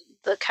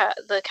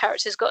 the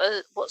character's got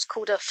what's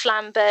called a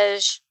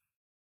flamberge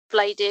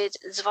bladed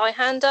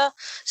Zweihander.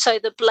 So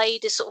the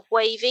blade is sort of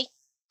wavy,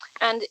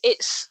 and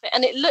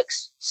it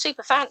looks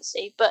super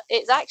fancy, but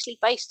it's actually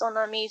based on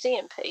a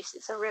museum piece.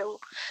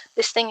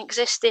 This thing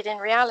existed in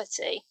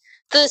reality.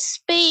 The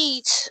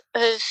speed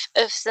of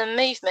the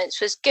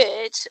movements was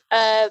good,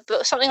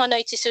 but something I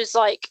noticed was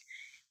like,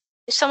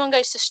 if someone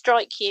goes to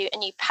strike you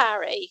and you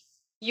parry,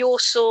 your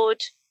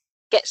sword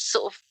gets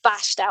sort of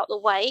bashed out the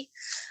way,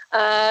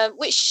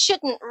 which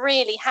shouldn't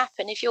really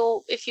happen if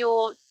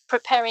you're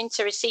preparing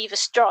to receive a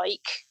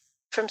strike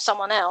from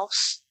someone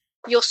else.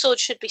 Your sword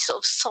should be sort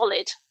of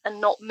solid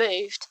and not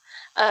moved,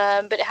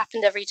 but it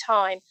happened every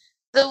time.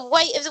 The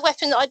weight of the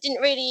weapon, I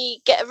didn't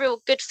really get a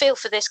real good feel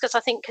for this,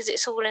 because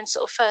it's all in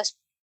sort of first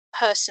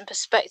person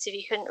perspective,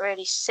 you couldn't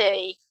really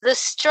see. The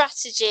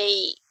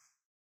strategy,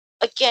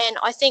 again,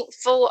 I think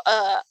for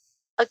a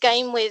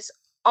game with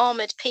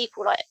armoured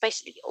people, like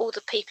basically all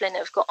the people in it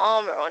have got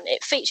armour on,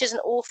 it features an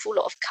awful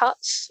lot of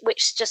cuts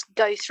which just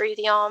go through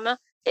the armour.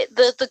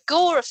 The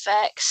gore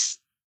effects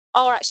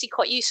are actually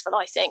quite useful,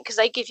 I think, because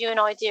they give you an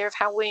idea of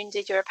how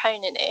wounded your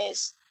opponent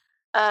is.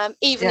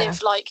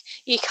 If like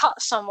you cut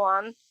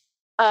someone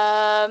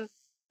and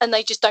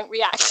they just don't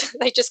react,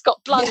 they just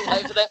got blood all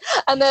over them,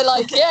 and they're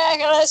like,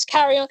 let's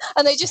carry on,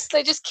 and they just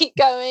keep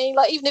going,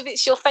 like even if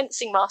it's your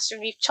fencing master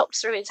and you've chopped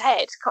through his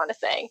head kind of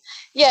thing.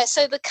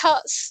 So the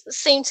cuts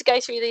seem to go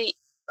through the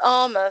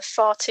armor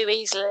far too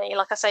easily.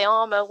 Like I say,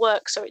 armor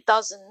works or it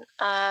doesn't,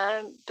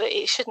 but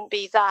it shouldn't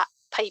be that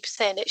paper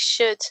thin.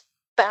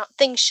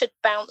 Things should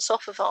bounce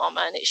off of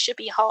armor, and it should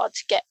be hard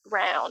to get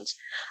round.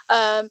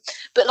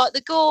 But like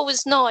the gore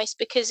was nice,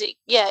 because it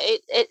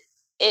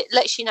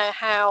lets you know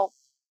how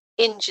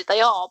injured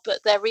they are,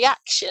 but the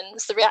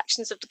reactions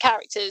of the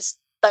characters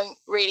don't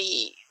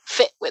really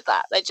fit with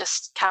that. They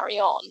just carry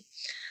on.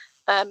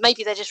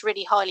 Maybe they're just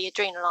really highly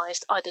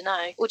adrenalized, I don't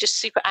know, or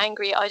just super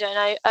angry, I don't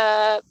know.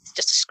 It's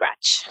just a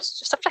scratch, it's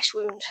just a flesh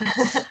wound.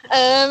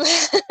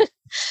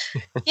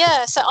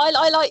 So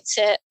I liked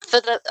it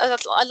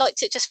I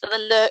liked it just for the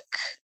look.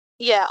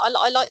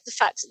 I like the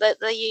fact that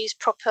they use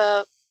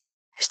proper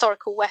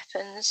historical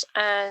weapons,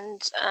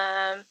 and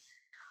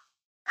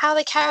how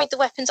they carried the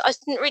weapons, I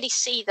didn't really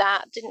see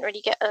that, didn't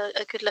really get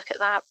a good look at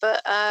that,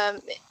 but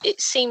it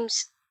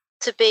seems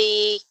to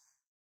be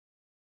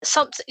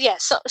something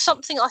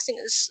I think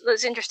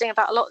that's interesting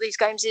about a lot of these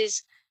games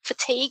is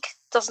fatigue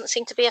doesn't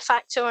seem to be a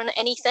factor on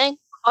anything.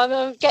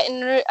 I'm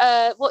getting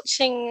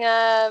watching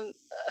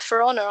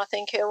For Honor, I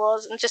think it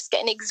was, and just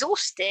getting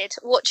exhausted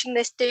watching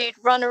this dude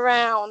run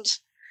around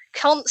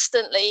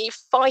constantly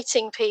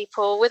fighting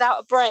people without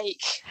a break.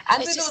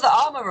 And with all the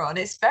armor on,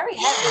 it's very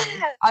heavy.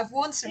 Yeah. I've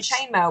worn some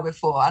chainmail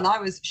before, and I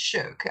was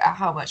shook at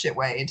how much it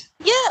weighed.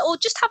 Yeah, or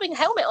just having a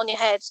helmet on your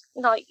head,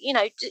 like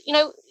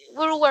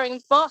we're all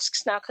wearing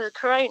masks now because of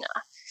Corona.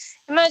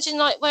 Imagine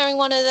like wearing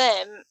one of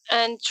them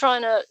and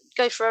trying to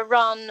go for a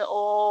run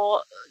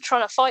or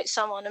trying to fight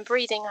someone and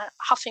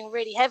huffing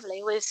really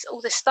heavily with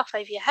all this stuff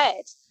over your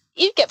head.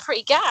 You get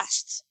pretty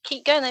gassed.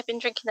 Keep going. They've been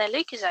drinking their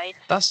Lucozade.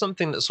 That's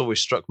something that's always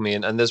struck me,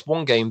 and there's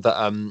one game that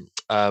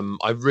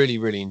I really,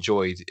 really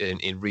enjoyed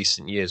in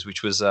recent years,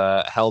 which was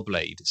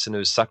Hellblade: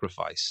 Senua's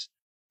Sacrifice.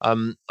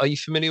 Are you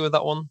familiar with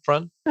that one,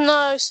 Fran?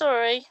 No,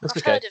 sorry.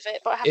 I've heard of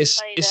it, but I haven't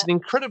played it. It's an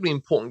incredibly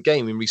important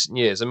game in recent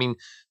years. I mean,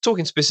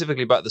 talking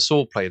specifically about the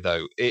swordplay,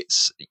 though,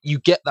 you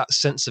get that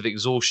sense of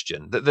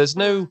exhaustion. That there's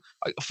no,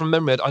 from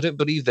memory, I don't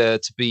believe there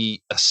to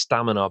be a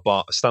stamina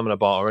bar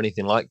or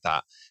anything like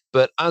that.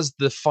 But as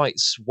the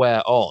fights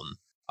wear on,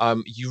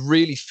 you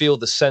really feel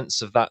the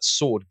sense of that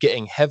sword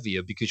getting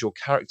heavier because your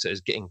character is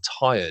getting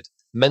tired,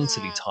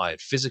 mentally tired,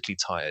 physically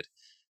tired.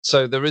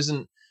 So there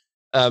isn't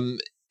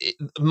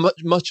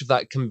much of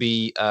that can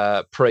be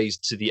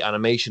praised to the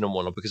animation and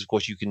whatnot, because of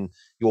course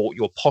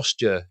your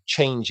posture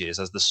changes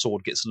as the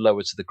sword gets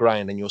lower to the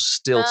ground and you're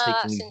still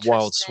taking these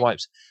wild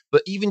swipes.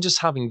 But even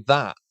just having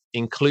that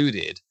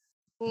included,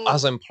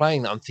 as I'm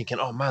playing that, I'm thinking,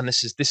 oh man,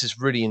 this is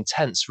really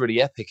intense,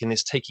 really epic, and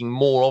it's taking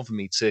more of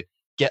me to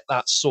get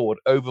that sword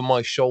over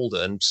my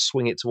shoulder and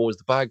swing it towards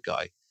the bad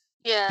guy.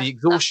 Yeah, the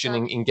exhaustion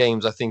in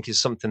games, I think, is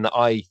something that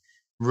I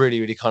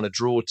really, really kind of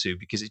draw to,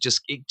 because it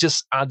just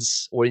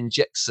adds or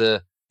injects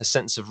a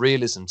sense of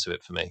realism to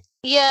it for me.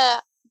 Yeah,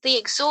 the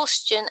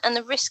exhaustion and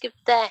the risk of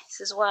death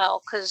as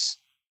well, because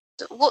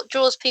what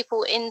draws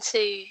people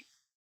into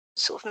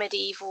sort of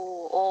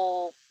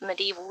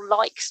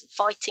medieval-like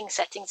fighting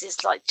settings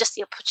is like just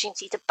the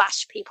opportunity to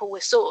bash people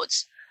with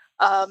swords.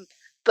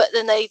 But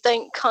then they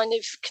don't kind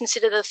of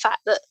consider the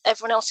fact that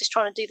everyone else is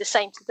trying to do the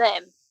same to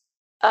them.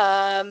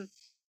 And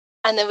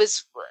there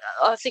was,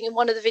 I think in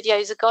one of the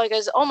videos, a guy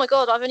goes, "Oh my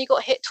God, I've only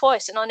got hit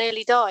twice and I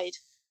nearly died."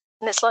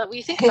 And it's like, well,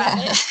 you think about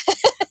it,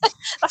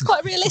 that's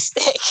quite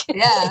realistic.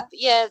 Yeah.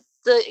 Yeah,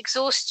 the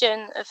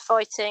exhaustion of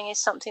fighting is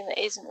something that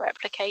isn't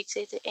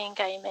replicated in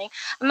gaming.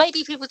 And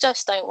maybe people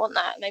just don't want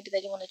that. Maybe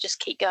they don't want to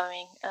just keep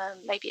going.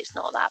 Maybe it's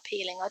not that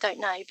appealing. I don't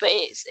know. But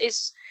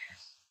it's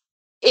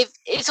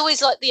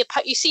always like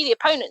you see the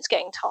opponents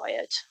getting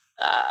tired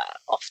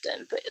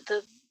often, but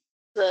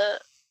the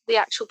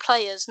actual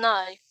players,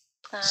 no.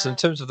 So in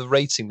terms of the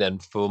rating then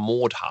for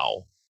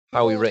Mordhau,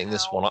 how are we rating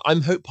this one?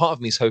 Part of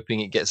me is hoping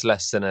it gets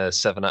less than a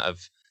 7 out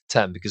of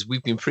 10, because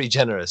we've been pretty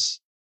generous.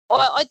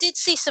 Well, I did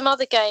see some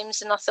other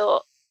games, and I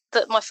thought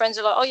that my friends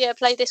were like, "Oh yeah,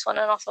 play this one,"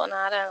 and I thought, "No,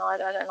 I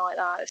don't like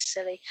that. It's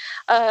silly."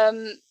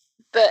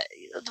 But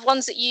the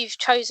ones that you've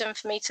chosen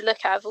for me to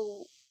look at have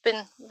all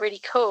been really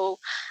cool.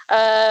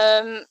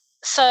 So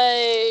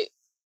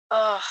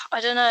I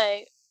don't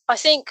know. I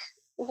think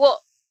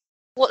what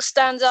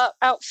stands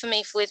out for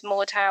me with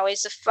Mordhau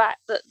is the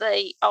fact that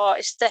they are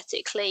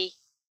aesthetically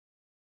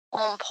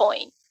on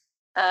point.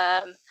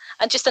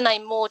 And just the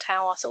name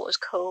Mordhau I thought was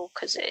cool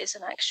because it is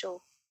an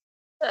actual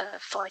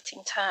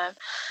fighting term.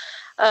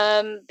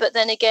 But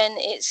then again,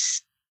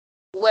 it's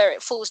where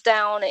it falls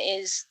down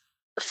is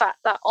the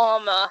fact that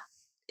armor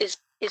is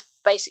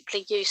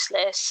basically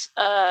useless,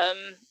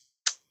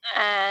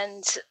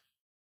 and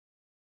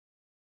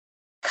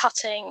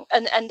cutting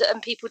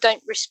and people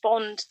don't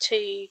respond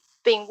to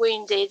being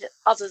wounded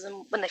other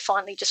than when they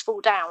finally just fall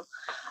down.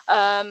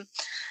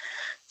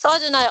 So I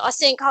don't know. I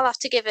think I'll have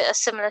to give it a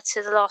similar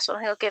to the last one.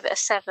 I think I'll give it a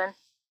 7.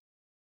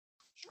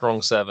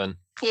 Strong 7.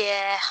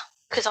 Yeah,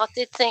 because I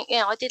did think,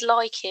 I did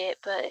like it,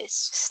 but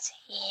it's just,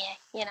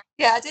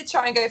 Yeah, I did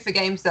try and go for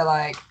games that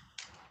like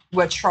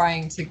were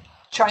trying to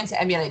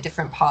emulate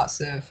different parts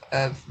of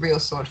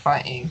real sword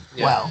fighting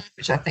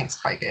which I think is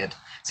quite good.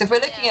 So if we're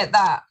looking at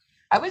that,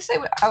 I was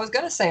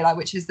going to say like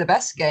which is the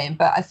best game,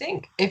 but I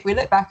think if we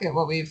look back at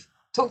what we've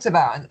talked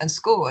about and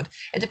scored,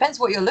 it depends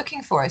what you're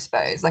looking for, I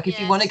suppose. Like if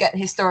you want to get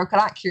historical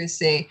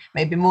accuracy,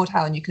 maybe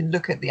Mordhau, and you can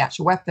look at the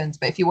actual weapons,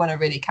 but if you want to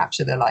really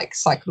capture the like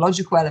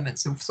psychological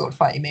elements of sword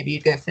fighting, maybe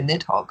you'd go for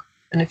Nidhogg.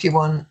 And if you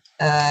want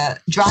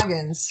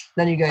dragons,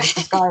 then you go for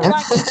Skyrim.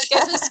 Dragons,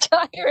 go for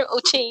Skyrim or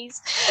cheese.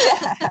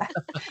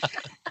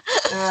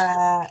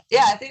 I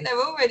think they're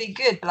all really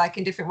good, but like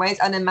in different ways.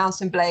 And then Mount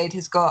and Blade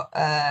has got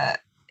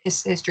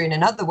history in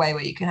another way,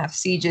 where you can have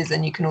sieges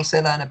and you can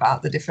also learn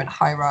about the different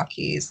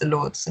hierarchies, the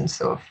lords and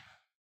sort of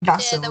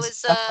vassals,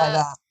 stuff like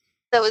that.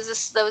 There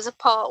was a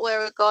part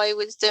where a guy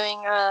was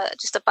doing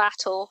just a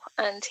battle,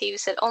 and he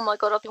said, "Oh my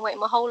God, I've been waiting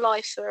my whole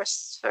life for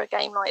a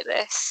game like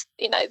this.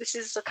 This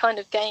is the kind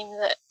of game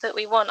that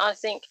we want." I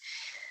think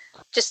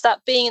just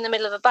that being in the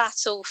middle of a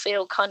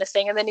battlefield kind of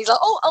thing, and then he's like,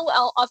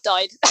 "Oh, I've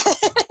died."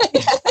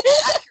 Accurate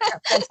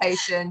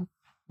representation.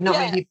 Not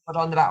many people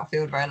are on the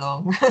battlefield very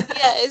long.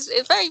 Yeah, it's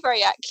very,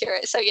 very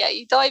accurate. So yeah,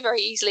 you die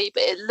very easily,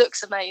 but it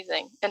looks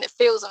amazing and it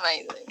feels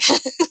amazing.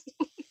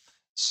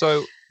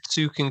 So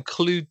to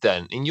conclude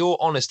then, in your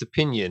honest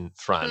opinion,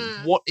 Fran,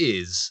 what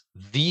is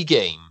the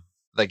game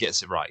that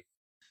gets it right?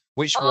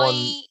 Which one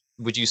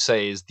would you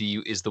say is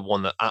the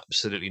one that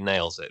absolutely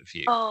nails it for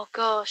you? Oh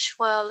gosh,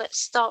 well, let's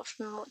start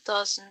from what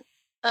doesn't.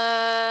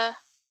 Not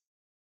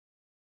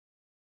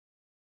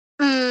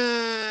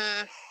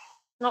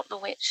The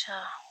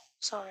Witcher.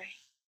 Sorry.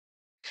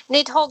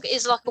 Nidhogg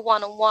is like a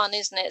 1-on-1,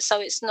 isn't it?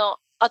 So it's not.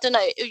 I don't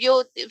know. If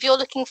you're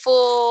looking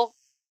for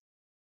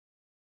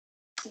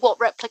what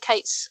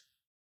replicates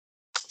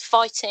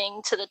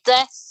fighting to the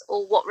death,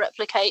 or what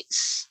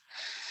replicates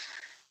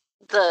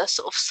the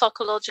sort of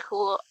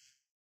psychological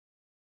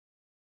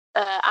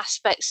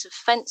aspects of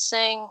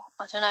fencing,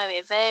 I don't know.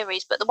 It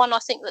varies. But the one I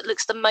think that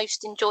looks the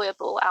most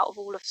enjoyable out of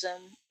all of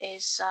them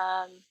is.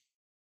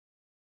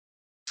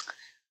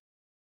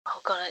 Oh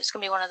god, it's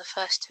gonna be one of the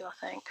first two. I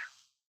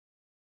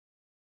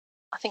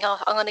think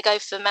I'm going to go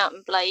for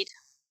Mountain Blade.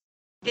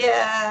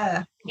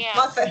 Yeah.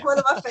 One of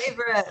my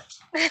favourites.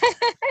 I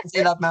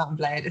do love Mountain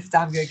Blade. It's a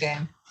damn good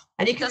game.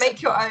 And you can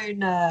make your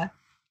own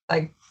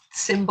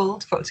symbol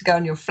to go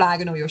on your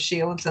flag and all your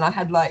shields. And I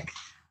had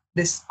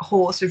this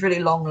horse with really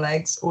long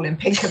legs, all in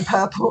pink and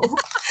purple.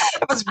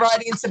 I was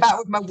riding into battle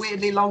with my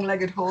weirdly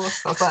long-legged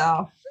horse. I was like,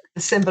 oh,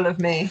 the symbol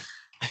of me.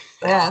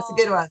 So, yeah, it's a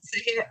good one. So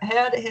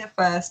heard it here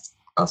first.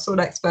 Our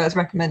sword experts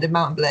recommended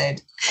Mountain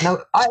Blade. And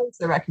I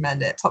also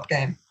recommend it. Top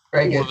game.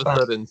 Very good. All of a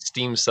sudden,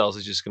 Steam sales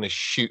are just going to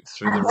shoot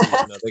through the roof.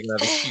 They're going to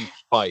have a huge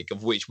spike,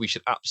 of which we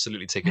should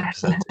absolutely take a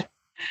percentage.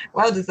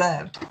 Well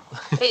deserved.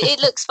 It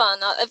looks fun.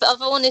 If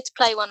I wanted to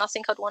play one, I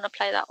think I'd want to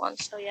play that one.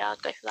 So yeah,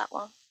 I'd go for that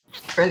one.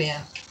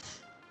 Brilliant.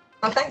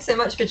 Well, thanks so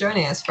much for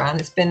joining us, Fran.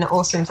 It's been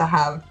awesome to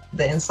have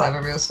the inside of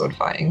a real sword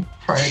fighting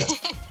pro.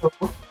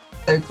 Cool.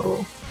 So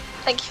cool.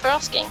 Thank you for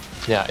asking.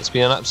 Yeah, it's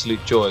been an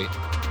absolute joy.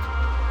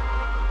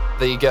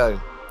 There you go.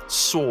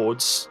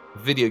 Swords,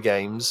 video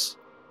games,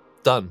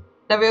 done.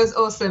 No, it was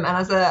awesome. And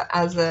as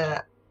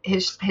a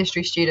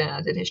history student,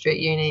 I did history at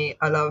uni.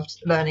 I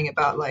loved learning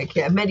about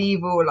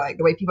medieval,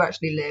 the way people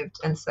actually lived.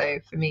 And so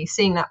for me,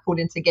 seeing that pulled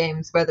into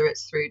games, whether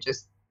it's through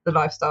just the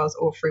lifestyles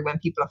or through when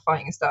people are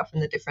fighting and stuff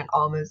and the different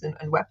armors and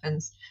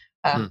weapons.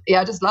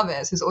 Yeah, I just love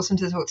it. So it's awesome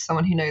to talk to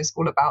someone who knows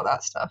all about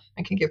that stuff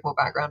and can give more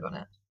background on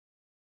it.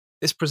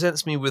 This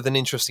presents me with an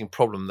interesting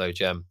problem, though,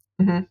 Jem.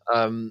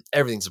 Mm-hmm.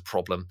 Everything's a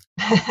problem.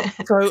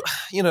 So,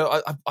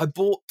 I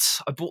bought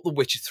The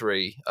Witcher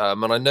 3,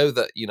 and I know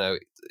that,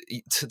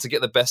 to get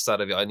the best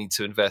out of it, I need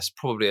to invest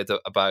probably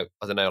about,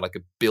 I don't know, 1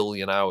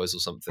 billion hours or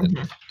something,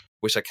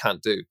 which I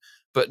can't do.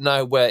 But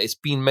now where it's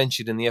been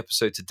mentioned in the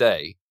episode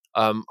today,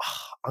 I'm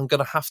going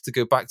to have to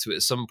go back to it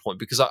at some point,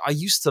 because I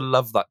used to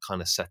love that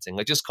kind of setting.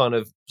 I just kind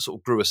of sort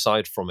of grew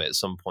aside from it at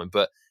some point,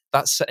 but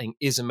that setting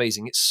is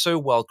amazing. It's so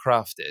well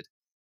crafted.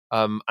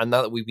 And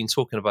now that we've been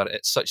talking about it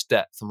at such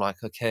depth, I'm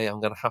like, okay,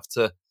 I'm going to have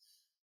to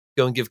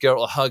go and give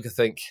Geralt a hug, I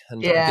think,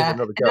 and give it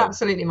another go. It's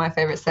absolutely my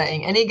favourite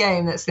setting. Any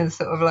game that's in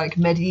sort of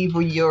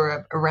medieval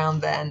Europe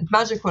around then,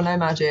 magic or no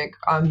magic,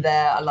 I'm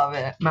there. I love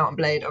it. Mountain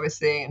Blade,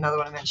 obviously, another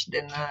one I mentioned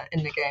in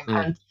the game.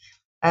 And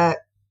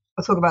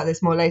I'll talk about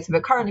this more later,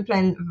 but currently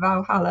playing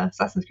Valhalla,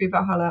 Assassin's Creed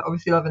Valhalla,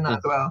 obviously loving that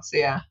as well. So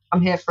yeah,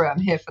 I'm here for it.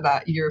 I'm here for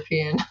that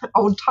European,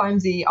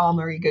 old-timesy,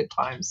 armory, good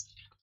times.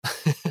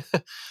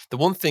 The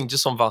one thing,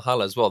 just on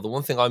Valhalla as well, the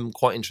one thing I'm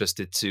quite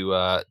interested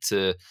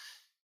to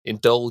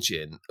indulge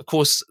in, of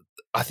course,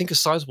 I think a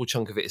sizable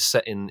chunk of it is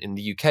set in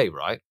the UK,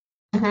 right?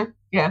 Mm-hmm.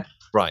 Yeah.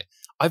 Right.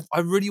 I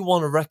really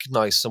want to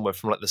recognise somewhere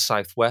from the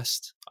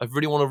southwest. I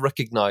really want to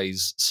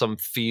recognise some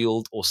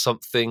field or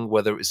something,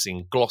 whether it's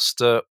in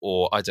Gloucester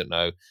or, I don't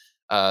know,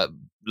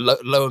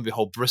 lo and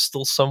behold,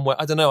 Bristol somewhere.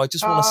 I don't know. I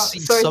just want to see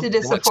sorry something. To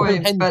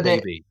disappoint, but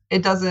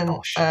it doesn't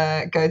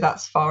go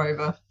that far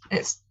over.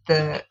 It's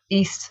the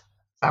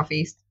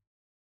southeast.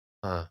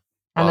 I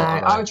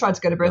would try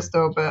to go to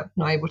Bristol, but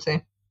not able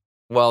to.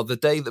 Well, the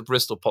day that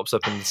Bristol pops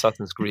up in the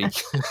Assassin's Creed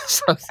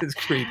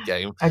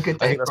game, I think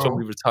that's when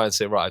we retire and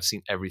say, right, I've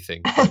seen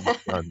everything.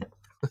 Well,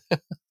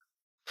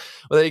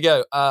 there you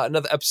go.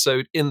 Another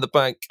episode in the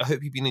bank. I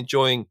hope you've been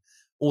enjoying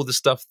all the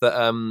stuff that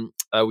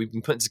we've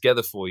been putting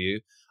together for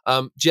you.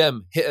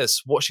 Jem, hit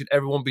us. What should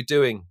everyone be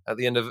doing at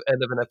the end of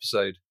an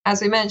episode? As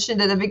we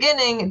mentioned at the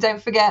beginning,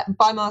 don't forget,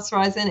 buy Master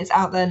Horizon. It's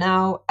out there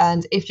now.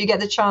 And if you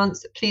get the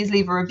chance, please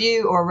leave a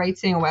review or a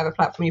rating or whatever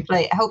platform you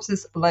play. It helps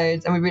us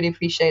loads and we really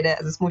appreciate it.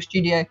 As a small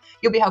studio,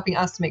 you'll be helping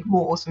us to make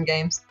more awesome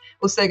games.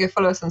 Also, go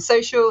follow us on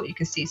social. You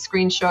can see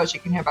screenshots. You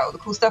can hear about all the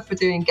cool stuff we're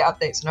doing, get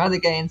updates on our other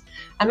games.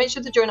 And make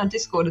sure to join our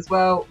Discord as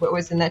well. We're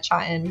always in there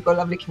chatting. We've got a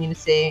lovely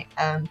community.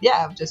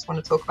 Yeah, we just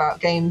want to talk about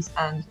games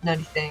and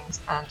nerdy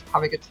things and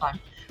have a good time.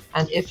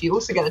 And if you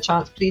also get the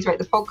chance, please rate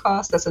the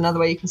podcast. That's another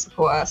way you can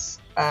support us.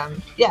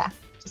 Yeah,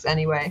 just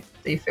any way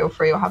that you feel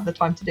free or have the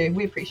time to do.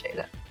 We appreciate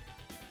it.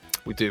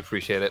 We do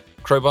appreciate it.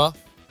 Crowbar?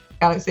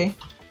 Galaxy?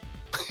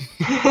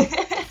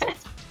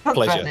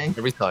 Pleasure.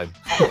 Every time.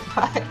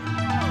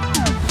 Bye.